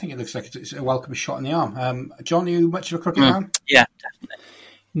 Yeah, I think it looks like it's a welcome shot in the arm. John, are you much of a cricket fan? Yeah, definitely.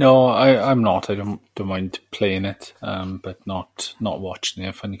 No, I'm not. I don't mind playing it, but not watching it.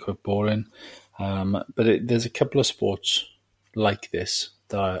 I find it quite boring. But there's a couple of sports like this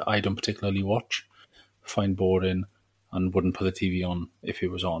that I don't particularly watch, find boring, and wouldn't put the TV on if it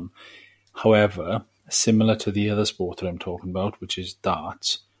was on. However, similar to the other sport that I'm talking about, which is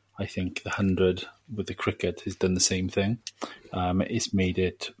darts, I think the 100 with the cricket has done the same thing. It's made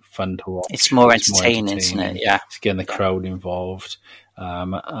it fun to watch. It's more entertaining, isn't it? Yeah. It's getting the crowd involved,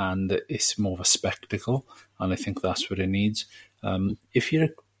 and it's more of a spectacle, and I think that's what it needs. If you're a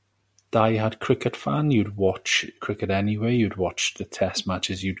die-hard cricket fan, you'd watch cricket anyway. You'd watch the test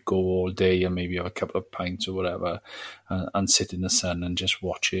matches. You'd go all day and maybe have a couple of pints or whatever and sit in the sun and just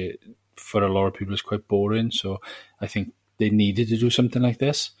watch it. For a lot of people, it's quite boring. So I think they needed to do something like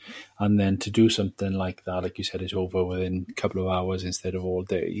this, and then to do something like that, like you said, it's over within a couple of hours instead of all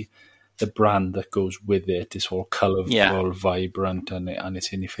day. The brand that goes with it is all colourful, vibrant, and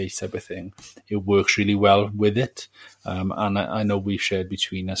it's in your face type of thing. It works really well with it, and I know we've shared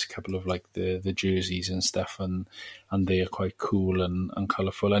between us a couple of like the jerseys and stuff, and they are quite cool and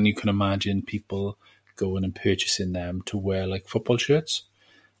colourful, and you can imagine people going and purchasing them to wear like football shirts,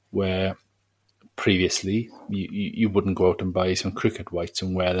 where previously you wouldn't go out and buy some cricket whites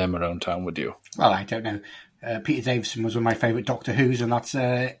and wear them around town, would you? Well, I don't know. Peter Davison was one of my favourite Doctor Who's, and that's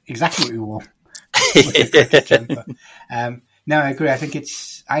exactly what we wore. No, I agree. I think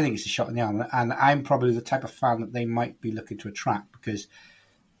it's a shot in the arm, and I'm probably the type of fan that they might be looking to attract, because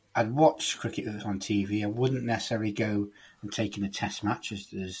I'd watch cricket on TV. I wouldn't necessarily go and take in a test match,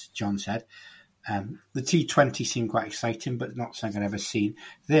 as John said. The T20 seemed quite exciting, but not something I'd ever seen.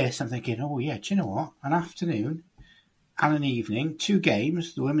 This, I'm thinking, oh yeah, do you know what? An afternoon and an evening, 2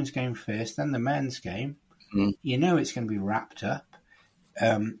 games, the women's game first, then the men's game. You know it's going to be wrapped up.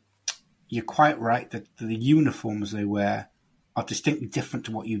 You're quite right that the uniforms they wear are distinctly different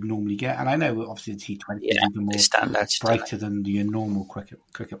to what you'd normally get. And I know obviously the T20 is even more brighter than your normal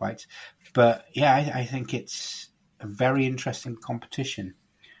cricket whites. But yeah, I think it's a very interesting competition.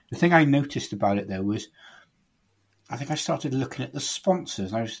 The thing I noticed about it, though, was I think I started looking at the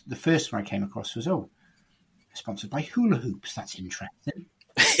sponsors. The first one I came across was, sponsored by Hula Hoops. That's interesting.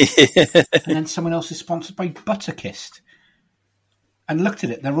 And then someone else is sponsored by Butterkist. And looked at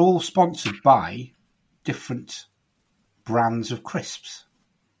it, they're all sponsored by different brands of crisps.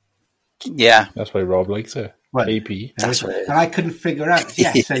 Yeah. That's why Rob likes it. Well, KP. That's what it is. And I couldn't figure out.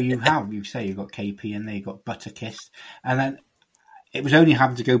 Yeah, so you say you've got KP and you've got Butterkist. And then it was only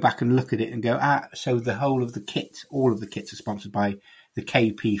having to go back and look at it and go, so the whole of the kit, all of the kits are sponsored by the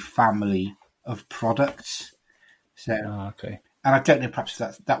KP family of products. So, okay. And I don't know, perhaps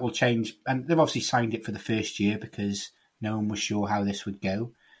that will change. And they've obviously signed it for the first year because no one was sure how this would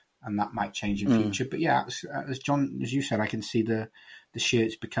go. And that might change in future. But yeah, as John, as you said, I can see the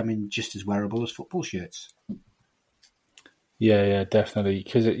shirts becoming just as wearable as football shirts. Yeah, definitely.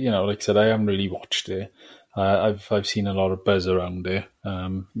 Because, like I said, I haven't really watched it. I've seen a lot of buzz around it,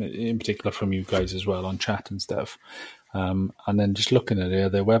 in particular from you guys as well on chat and stuff. And then just looking at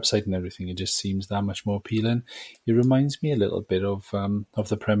it, their website and everything, it just seems that much more appealing. It reminds me a little bit of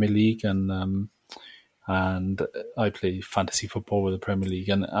the Premier League, and I play fantasy football with the Premier League,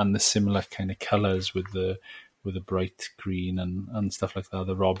 and the similar kind of colours with the bright green and stuff like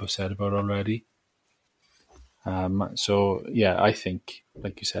that Rob have said about already. So yeah, I think,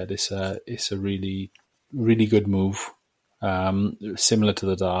 like you said, it's a really, really good move. Similar to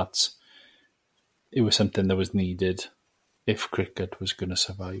the darts, it was something that was needed if cricket was going to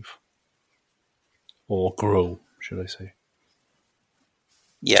survive or grow, should I say?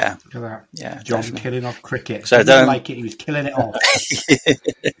 Yeah, Look at that. Yeah, John definitely. killing off cricket. So He didn't like it. He was killing it off.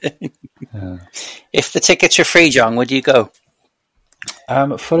 If the tickets are free, John, would you go?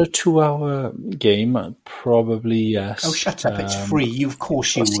 For a 2-hour game, probably yes. Oh, shut up! It's free. Of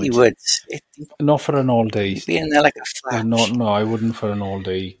course you would. You would. Not for an all day. You'd be in there like a flash. No, I wouldn't for an all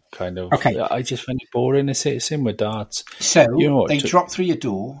day kind of. Okay. I just find it boring. It's same with darts. So what, they drop through your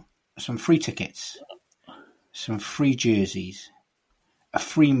door some free tickets, some free jerseys, a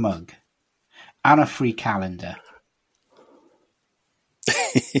free mug, and a free calendar.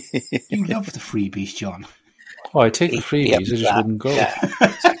 You love the freebies, John. Oh, I take the freebies. I just wouldn't go. Yeah.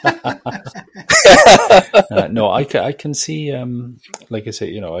 No, I can see. Like I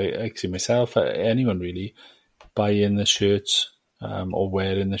say, I see myself. Anyone really buying the shirts or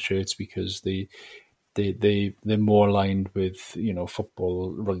wearing the shirts because they're more aligned with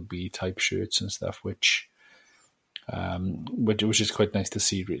football, rugby type shirts and stuff, which is quite nice to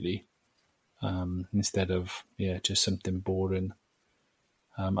see, really. Instead of just something boring.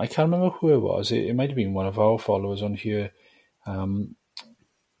 I can't remember who it was. It might have been one of our followers on here. I'm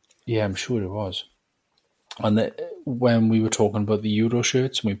sure it was. And when we were talking about the Euro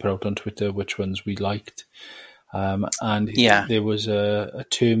shirts, and we put out on Twitter which ones we liked, there was a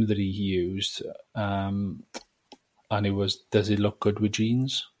term that he used, and it was, does it look good with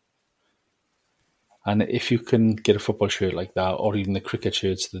jeans? And if you can get a football shirt like that, or even the cricket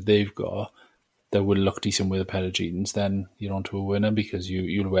shirts that they've got, that will look decent with a pair of jeans, then you're onto a winner because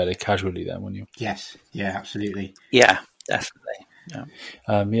you'll wear it casually then, won't you? Yes, yeah, absolutely. Yeah, definitely. Yeah.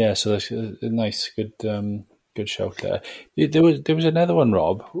 So that's a nice, good shout there. There was another one,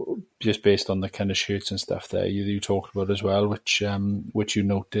 Rob, just based on the kind of shirts and stuff there you talked about as well, which you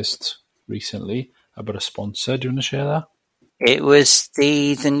noticed recently about a sponsor. Do you want to share that? It was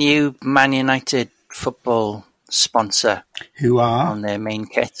the new Man United football sponsor. Who are? On their main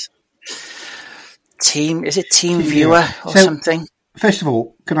kit. Team Viewer or something? First of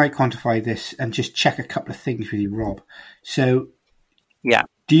all, can I quantify this and just check a couple of things with you, Rob? So, yeah.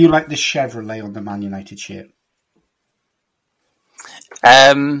 Do you like the Chevrolet on the Man United shirt?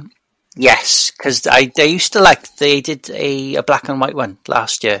 Yes, because they used to they did a black and white one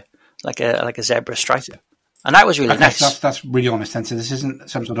last year, like a zebra stripe, and that was really nice. That's really honest. And so this isn't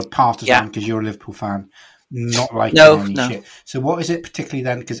some sort of partisan because you're a Liverpool fan. Not like any shit. So what is it particularly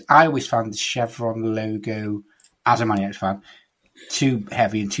then? Because I always found the Chevron logo, as a Man United fan, too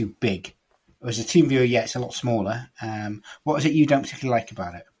heavy and too big. As a team viewer, it's a lot smaller. What is it you don't particularly like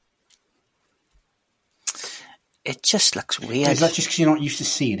about it? It just looks weird. Is that just because you're not used to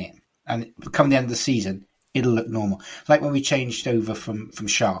seeing it? And come the end of the season, it'll look normal. Like when we changed over from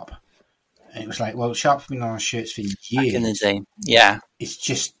Sharp. And it was like, well, Sharp's been on our shirts for years. Back in the day, yeah. It's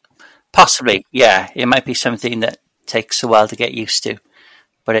just... Possibly, yeah. It might be something that takes a while to get used to.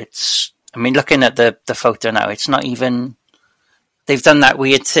 But it's... I mean, looking at the photo now, it's not even... They've done that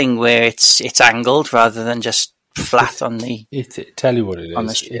weird thing where it's angled rather than just flat on the... Tell you what it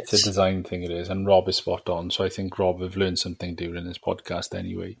is. It's a design thing, it is. And Rob is spot on. So I think Rob have learned something during this podcast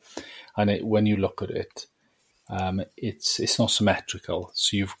anyway. And when you look at it, it's not symmetrical.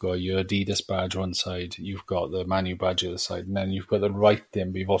 So you've got your Adidas badge one side, you've got the Man U badge the other side, and then you've got the right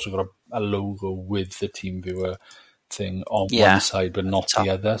thing, but you've also got a logo with the TeamViewer thing on one side but not the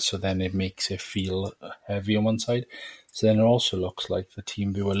other, so then it makes it feel heavy on one side. So then it also looks like the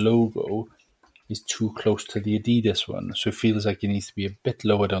TeamViewer logo is too close to the Adidas one, so it feels like it needs to be a bit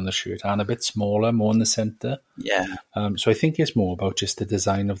lower down the shirt and a bit smaller, more in the centre. Yeah. So I think it's more about just the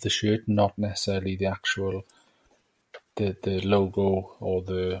design of the shirt, not necessarily the actual the logo or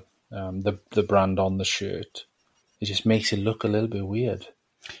the brand on the shirt. It just makes it look a little bit weird.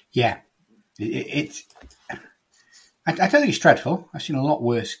 Yeah, I don't think it's dreadful. I've seen a lot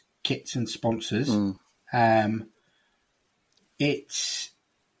worse kits and sponsors. It's,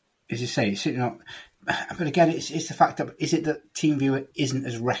 as you say, it's not. But again, it's the fact that is it that TeamViewer isn't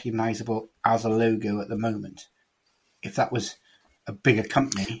as recognisable as a logo at the moment? If that was a bigger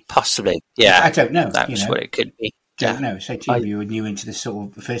company, possibly, yeah, I don't know. That's what it could be. Don't know. Say TeamViewer new into this sort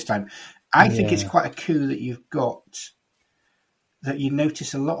of the first time. I think it's quite a coup that you've got. That you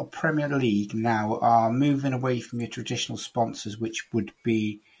notice a lot of Premier League now are moving away from your traditional sponsors, which would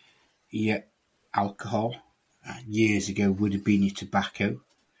be your alcohol. Years ago would have been your tobacco.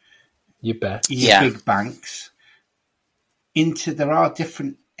 You bet. Your big banks. There are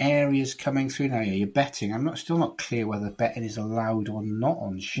different areas coming through now. You're betting. I'm still not clear whether betting is allowed or not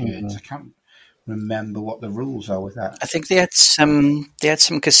on shirts. I can't remember what the rules are with that. I think they had some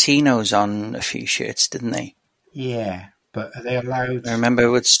casinos on a few shirts, didn't they? Yeah. But are they allowed? I remember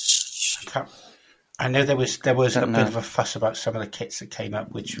I know there was a bit of a fuss about some of the kits that came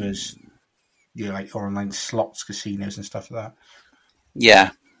up, which was like online slots, casinos, and stuff like that.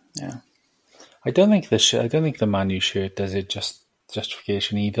 Yeah. I don't think the Man U shirt does it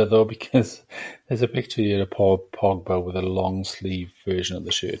justification either, though, because there's a picture here of Pogba with a long sleeve version of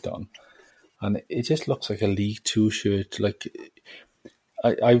the shirt on, and it just looks like a League Two shirt. Like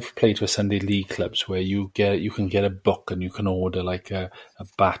I've played for Sunday League clubs where you can get a book and you can order like a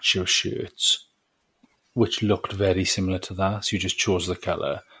batch of shirts, which looked very similar to that. So you just chose the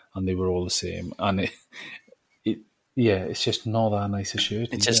colour and they were all the same. And it's just not that nice a shirt.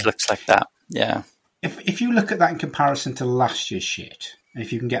 It just looks like that. Yeah. If you look at that in comparison to last year's shirt, and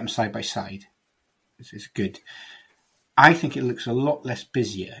if you can get them side by side, it's good. I think it looks a lot less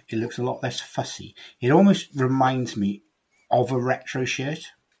busier. It looks a lot less fussy. It almost reminds me of a retro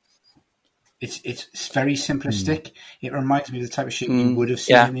shirt. It's very simplistic. It reminds me of the type of shirt you would have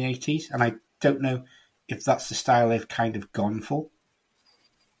seen in the 80s, and I don't know if that's the style they've kind of gone for.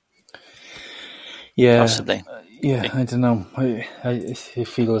 Yeah, possibly. I don't know. It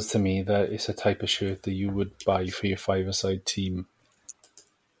feels to me that it's a type of shirt that you would buy for your five-a-side team.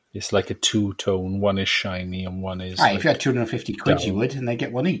 It's like a two-tone. One is shiny and one is... if you had 250 quid, you would, and they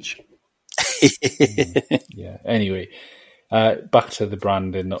get one each. Yeah, anyway... back to the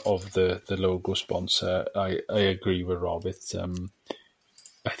branding of the logo sponsor. I agree with Rob. It's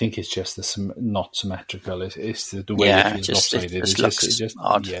I think it's just not symmetrical. It's the way it feels lopsided. It just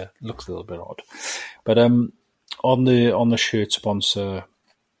odd. Yeah, looks a little bit odd. But on the shirt sponsor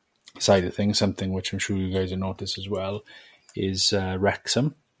side of things, something which I'm sure you guys have noticed as well is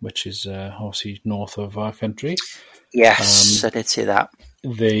Wrexham, which is obviously north of our country. Yes, I did see that.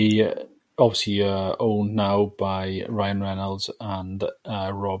 They obviously owned now by Ryan Reynolds and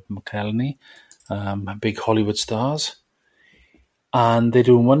Rob McElhenney, big Hollywood stars. And they're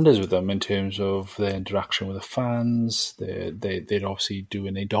doing wonders with them in terms of their interaction with the fans. They're obviously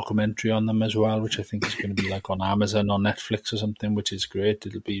doing a documentary on them as well, which I think is going to be like on Amazon or Netflix or something, which is great.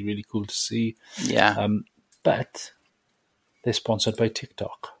 It'll be really cool to see. Yeah. But they're sponsored by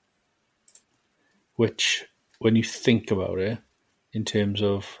TikTok, which, when you think about it, in terms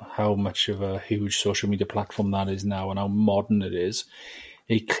of how much of a huge social media platform that is now and how modern it is,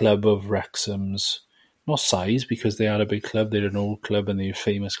 a club of Wrexham's, not size because they are a big club, they're an old club and they're a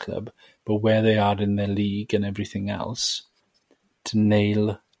famous club, but where they are in their league and everything else, to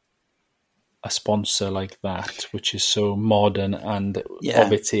nail a sponsor like that, which is so modern and of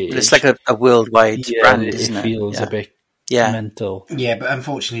its age. It's like a worldwide brand, isn't it? It feels a bit mental. Yeah, but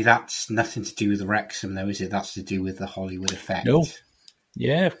unfortunately that's nothing to do with Wrexham though, is it? That's to do with the Hollywood effect. No.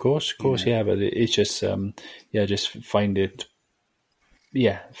 Yeah, of course, but it's just, just find it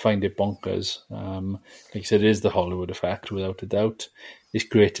bonkers. Like I said, it is the Hollywood effect, without a doubt. It's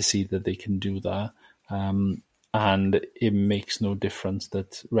great to see that they can do that. And it makes no difference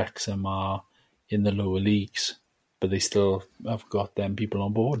that Wrexham are in the lower leagues, but they still have got them people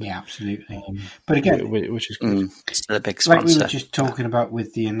on board. Yeah, absolutely. But again, which is good. Still a big sponsor. Like we were just talking about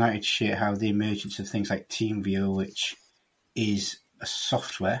with the United shit, how the emergence of things like TeamViewer, which is a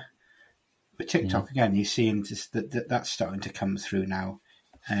software, but TikTok again, you're seeing that's starting to come through now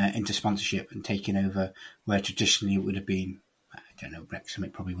into sponsorship and taking over where traditionally it would have been. I don't know, Wrexham.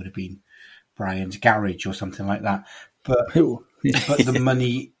 It probably would have been Brian's Garage or something like that. But the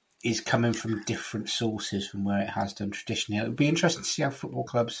money is coming from different sources from where it has done traditionally. It would be interesting to see how football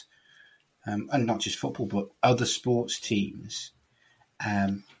clubs, and not just football, but other sports teams,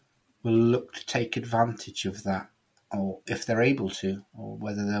 will look to take advantage of that, or if they're able to, or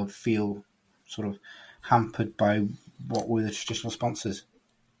whether they'll feel sort of hampered by what were the traditional sponsors.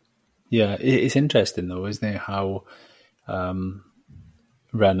 Yeah, it's interesting though, isn't it, how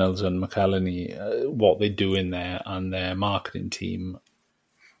Reynolds and McElhenney, what they do in there and their marketing team,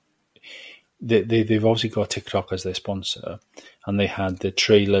 they've obviously got TikTok as their sponsor, and they had the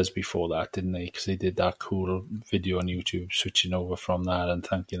trailers before that, didn't they? Because they did that cool video on YouTube, switching over from that and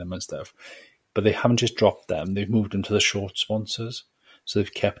thanking them and stuff. But they haven't just dropped them; they've moved them to the short sponsors. So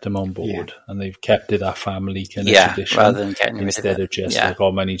they've kept them on board, and they've kept it a family kind of tradition, rather than getting instead of just like,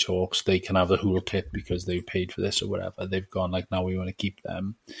 oh, Money Talks, they can have the whole kit because they paid for this or whatever. They've gone like, now we want to keep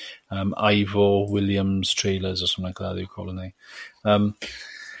them. Ivo Williams trailers or something like that, they're calling it.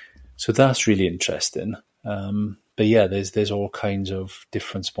 So that's really interesting. But yeah, there's all kinds of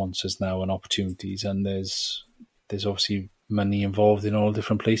different sponsors now and opportunities, and there's obviously money involved in all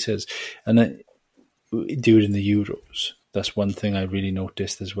different places. And during the Euros, that's one thing I really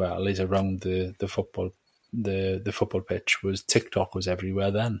noticed as well, is around the football pitch was TikTok was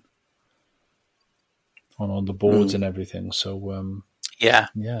everywhere then, on all the boards and everything. So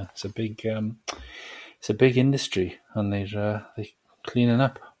it's a big industry, and they're cleaning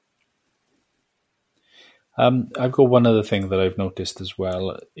up. I've got one other thing that I've noticed as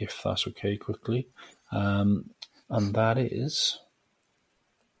well, if that's okay, quickly, and that is,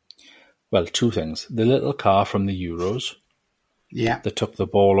 well, two things: the little car from the Euros. Yeah, that took the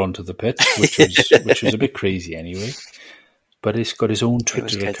ball onto the pitch, which was a bit crazy anyway. But it's got his own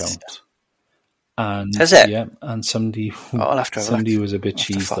Twitter account, and has it? Yeah, and somebody was a bit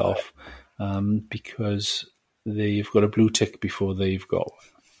cheesed off because they've got a blue tick before they've got one.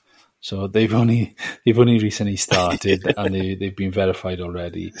 So they've only recently started, and they've been verified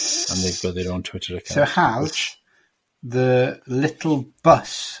already, and they've got their own Twitter account. So has the little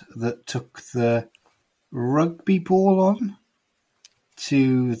bus that took the rugby ball on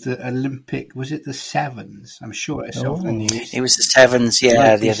to the Olympic, was it the Sevens? I'm sure it's on the news. It was the Sevens, the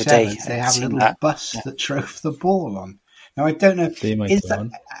other day. They have a little bus that drove the ball on. Now, I don't know. I don't know if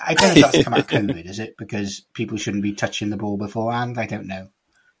that's come out of COVID, is it? Because people shouldn't be touching the ball beforehand? I don't know.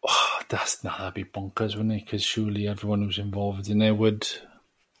 Oh, that'd be bonkers, wouldn't it? Because surely everyone who's involved in it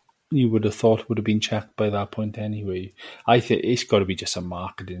you would have thought would have been checked by that point anyway. I think it's got to be just a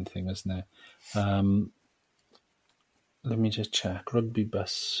marketing thing, isn't it? Let me just check. Rugby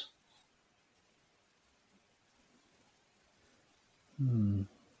bus. No,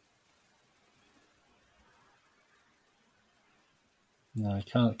 I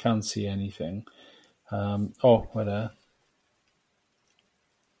can't see anything. Where?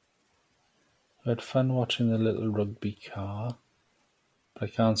 I had fun watching the little rugby car, but I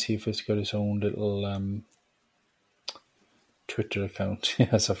can't see if it's got its own little Twitter account. Yeah,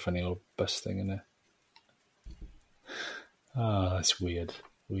 that's a funny old bus thing, isn't it? That's weird.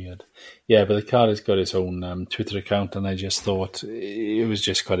 Yeah, but the car has got its own Twitter account, and I just thought it was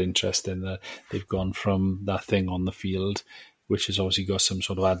just quite interesting that they've gone from that thing on the field, which has obviously got some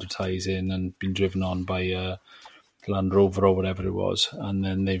sort of advertising and been driven on by Land Rover or whatever it was, and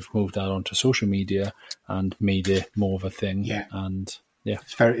then they've moved that onto social media and made it more of a thing. Yeah, and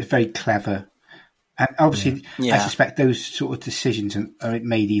it's very clever. And obviously, I suspect those sort of decisions are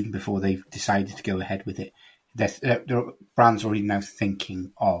made even before they've decided to go ahead with it. The brand's already now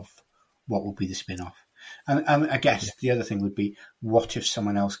thinking of what will be the spin-off. And I guess the other thing would be, what if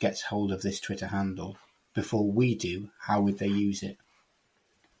someone else gets hold of this Twitter handle before we do? How would they use it?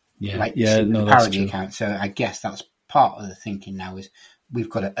 The parody account. So I guess that's part of the thinking now, is we've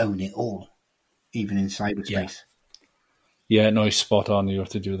got to own it all, even in cyberspace. Yeah, no, spot on. You have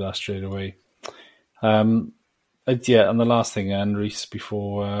to do that straight away. And the last thing, Reese,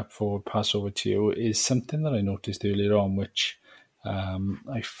 before I pass over to you, is something that I noticed earlier on, which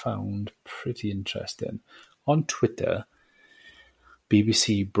I found pretty interesting. On Twitter,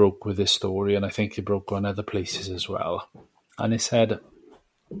 BBC broke with this story, and I think they broke on other places as well. And it said,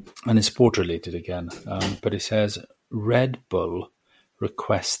 and it's sport related again, but it says Red Bull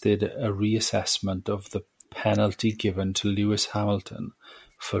requested a reassessment of the penalty given to Lewis Hamilton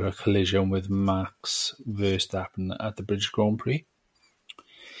for a collision with Max Verstappen at the British Grand Prix.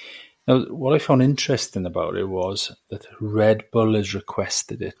 Now, what I found interesting about it was that Red Bull has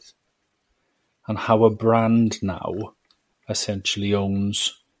requested it, and how a brand now essentially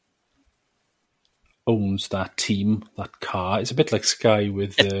owns owns that team, that car. It's a bit like Sky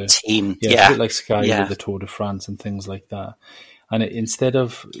with the team. It's a bit like Sky with the Tour de France and things like that. And instead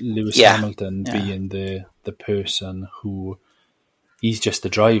of Lewis Hamilton being the person who, he's just the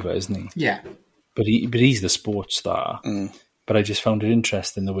driver, isn't he? Yeah. But he's the sports star. Mm. But I just found it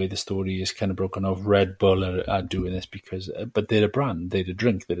interesting the way the story is kind of broken off. Red Bull are doing this but they're a brand, they're a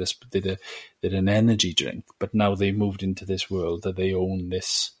drink, they're an energy drink. But now they moved into this world that they own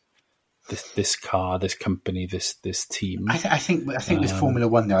this car, this company, this team. I think with Formula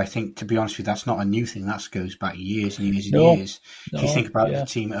One, though, I think, to be honest with you, that's not a new thing. That goes back years and years and years. If you think about the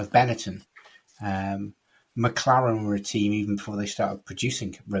team of Benetton, McLaren were a team even before they started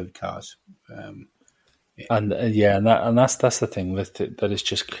producing road cars. And that's the thing that has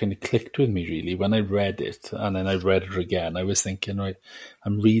just kind of clicked with me, really. When I read it and then I read it again, I was thinking, right,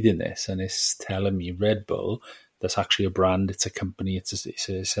 I'm reading this and it's telling me Red Bull, that's actually a brand, it's a company,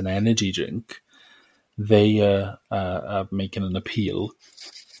 it's an energy drink. They are making an appeal,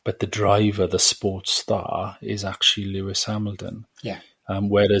 but the driver, the sports star, is actually Lewis Hamilton. Yeah.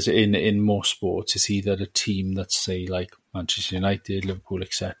 Whereas in most sports, it's either a team that's, say, like Manchester United, Liverpool,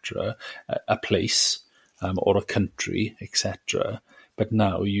 etc., a place, or a country, etc. But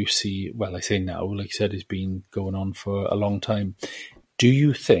now you see, well, I say now, like I said, it's been going on for a long time. Do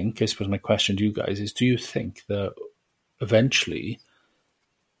you think, I suppose my question to you guys is, do you think that eventually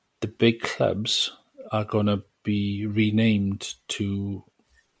the big clubs are going to be renamed to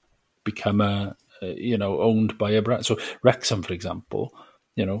become owned by a brand? So Wrexham, for example,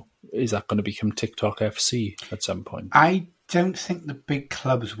 is that going to become TikTok FC at some point? I don't think the big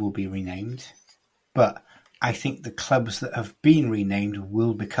clubs will be renamed, but I think the clubs that have been renamed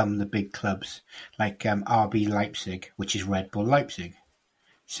will become the big clubs, like RB Leipzig, which is Red Bull Leipzig.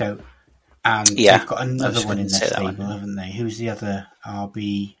 So, and they've got another one in their stable, haven't they? Who's the other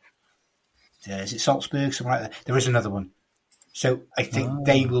RB? Is it Salzburg? Something like that. There is another one. So I think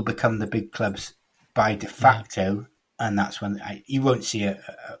they will become the big clubs by de facto, and that's when you won't see a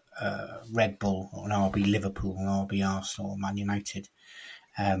Red Bull or an RB Liverpool, an RB Arsenal, or Man United.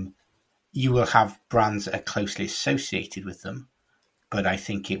 You will have brands that are closely associated with them, but I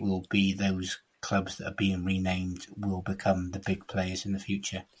think it will be those clubs that are being renamed will become the big players in the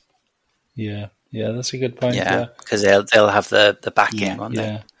future. Yeah, that's a good point. Yeah, because they'll have the backing, won't they?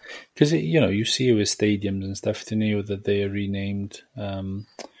 Yeah, because you see with stadiums and stuff, that they are renamed.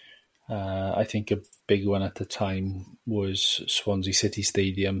 I think a big one at the time was Swansea City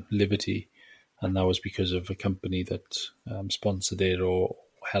Stadium, Liberty, and that was because of a company that sponsored it or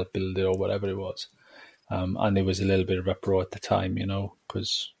helped build it or whatever it was. And there was a little bit of uproar at the time,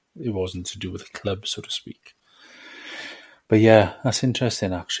 because it wasn't to do with the club, so to speak. But yeah, that's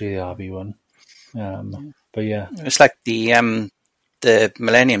interesting, actually, the RB one. But yeah, it's like the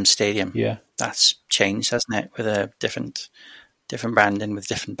Millennium Stadium. Yeah, that's changed, hasn't it? With a different branding with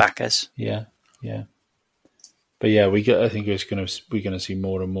different backers. Yeah. But yeah, I think we're going to see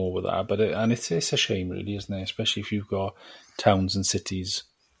more and more with that. But it's a shame, really, isn't it? Especially if you've got towns and cities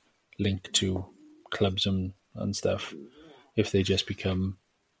linked to clubs and stuff. If they just become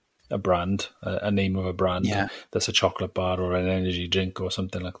a brand, a name of a brand that's a chocolate bar or an energy drink or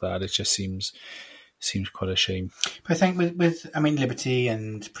something like that, it just seems quite a shame. But I think with Liberty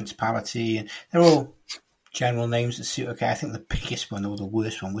and Principality, they're all general names that suit. Okay, I think the biggest one or the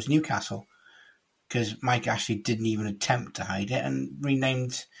worst one was Newcastle, because Mike Ashley didn't even attempt to hide it and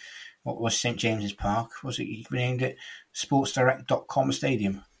renamed what was St James's Park. He renamed it sportsdirect.com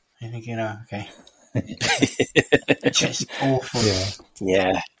Stadium. I think, okay. Just awful.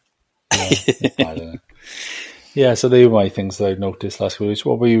 Yeah. I don't know. Yeah, so they were my things that I noticed last week.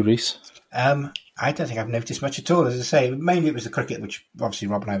 What were you, Reese? I don't think I've noticed much at all. As I say, mainly it was the cricket, which obviously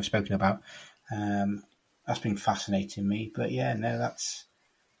Rob and I have spoken about. That's been fascinating me. But yeah, no,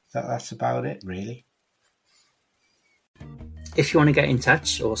 that's about it, really. If you want to get in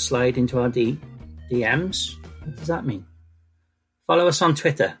touch or slide into our DMs, what does that mean? Follow us on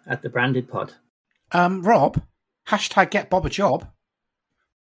Twitter @TheBrandedPod. Rob, #GetBobAJob.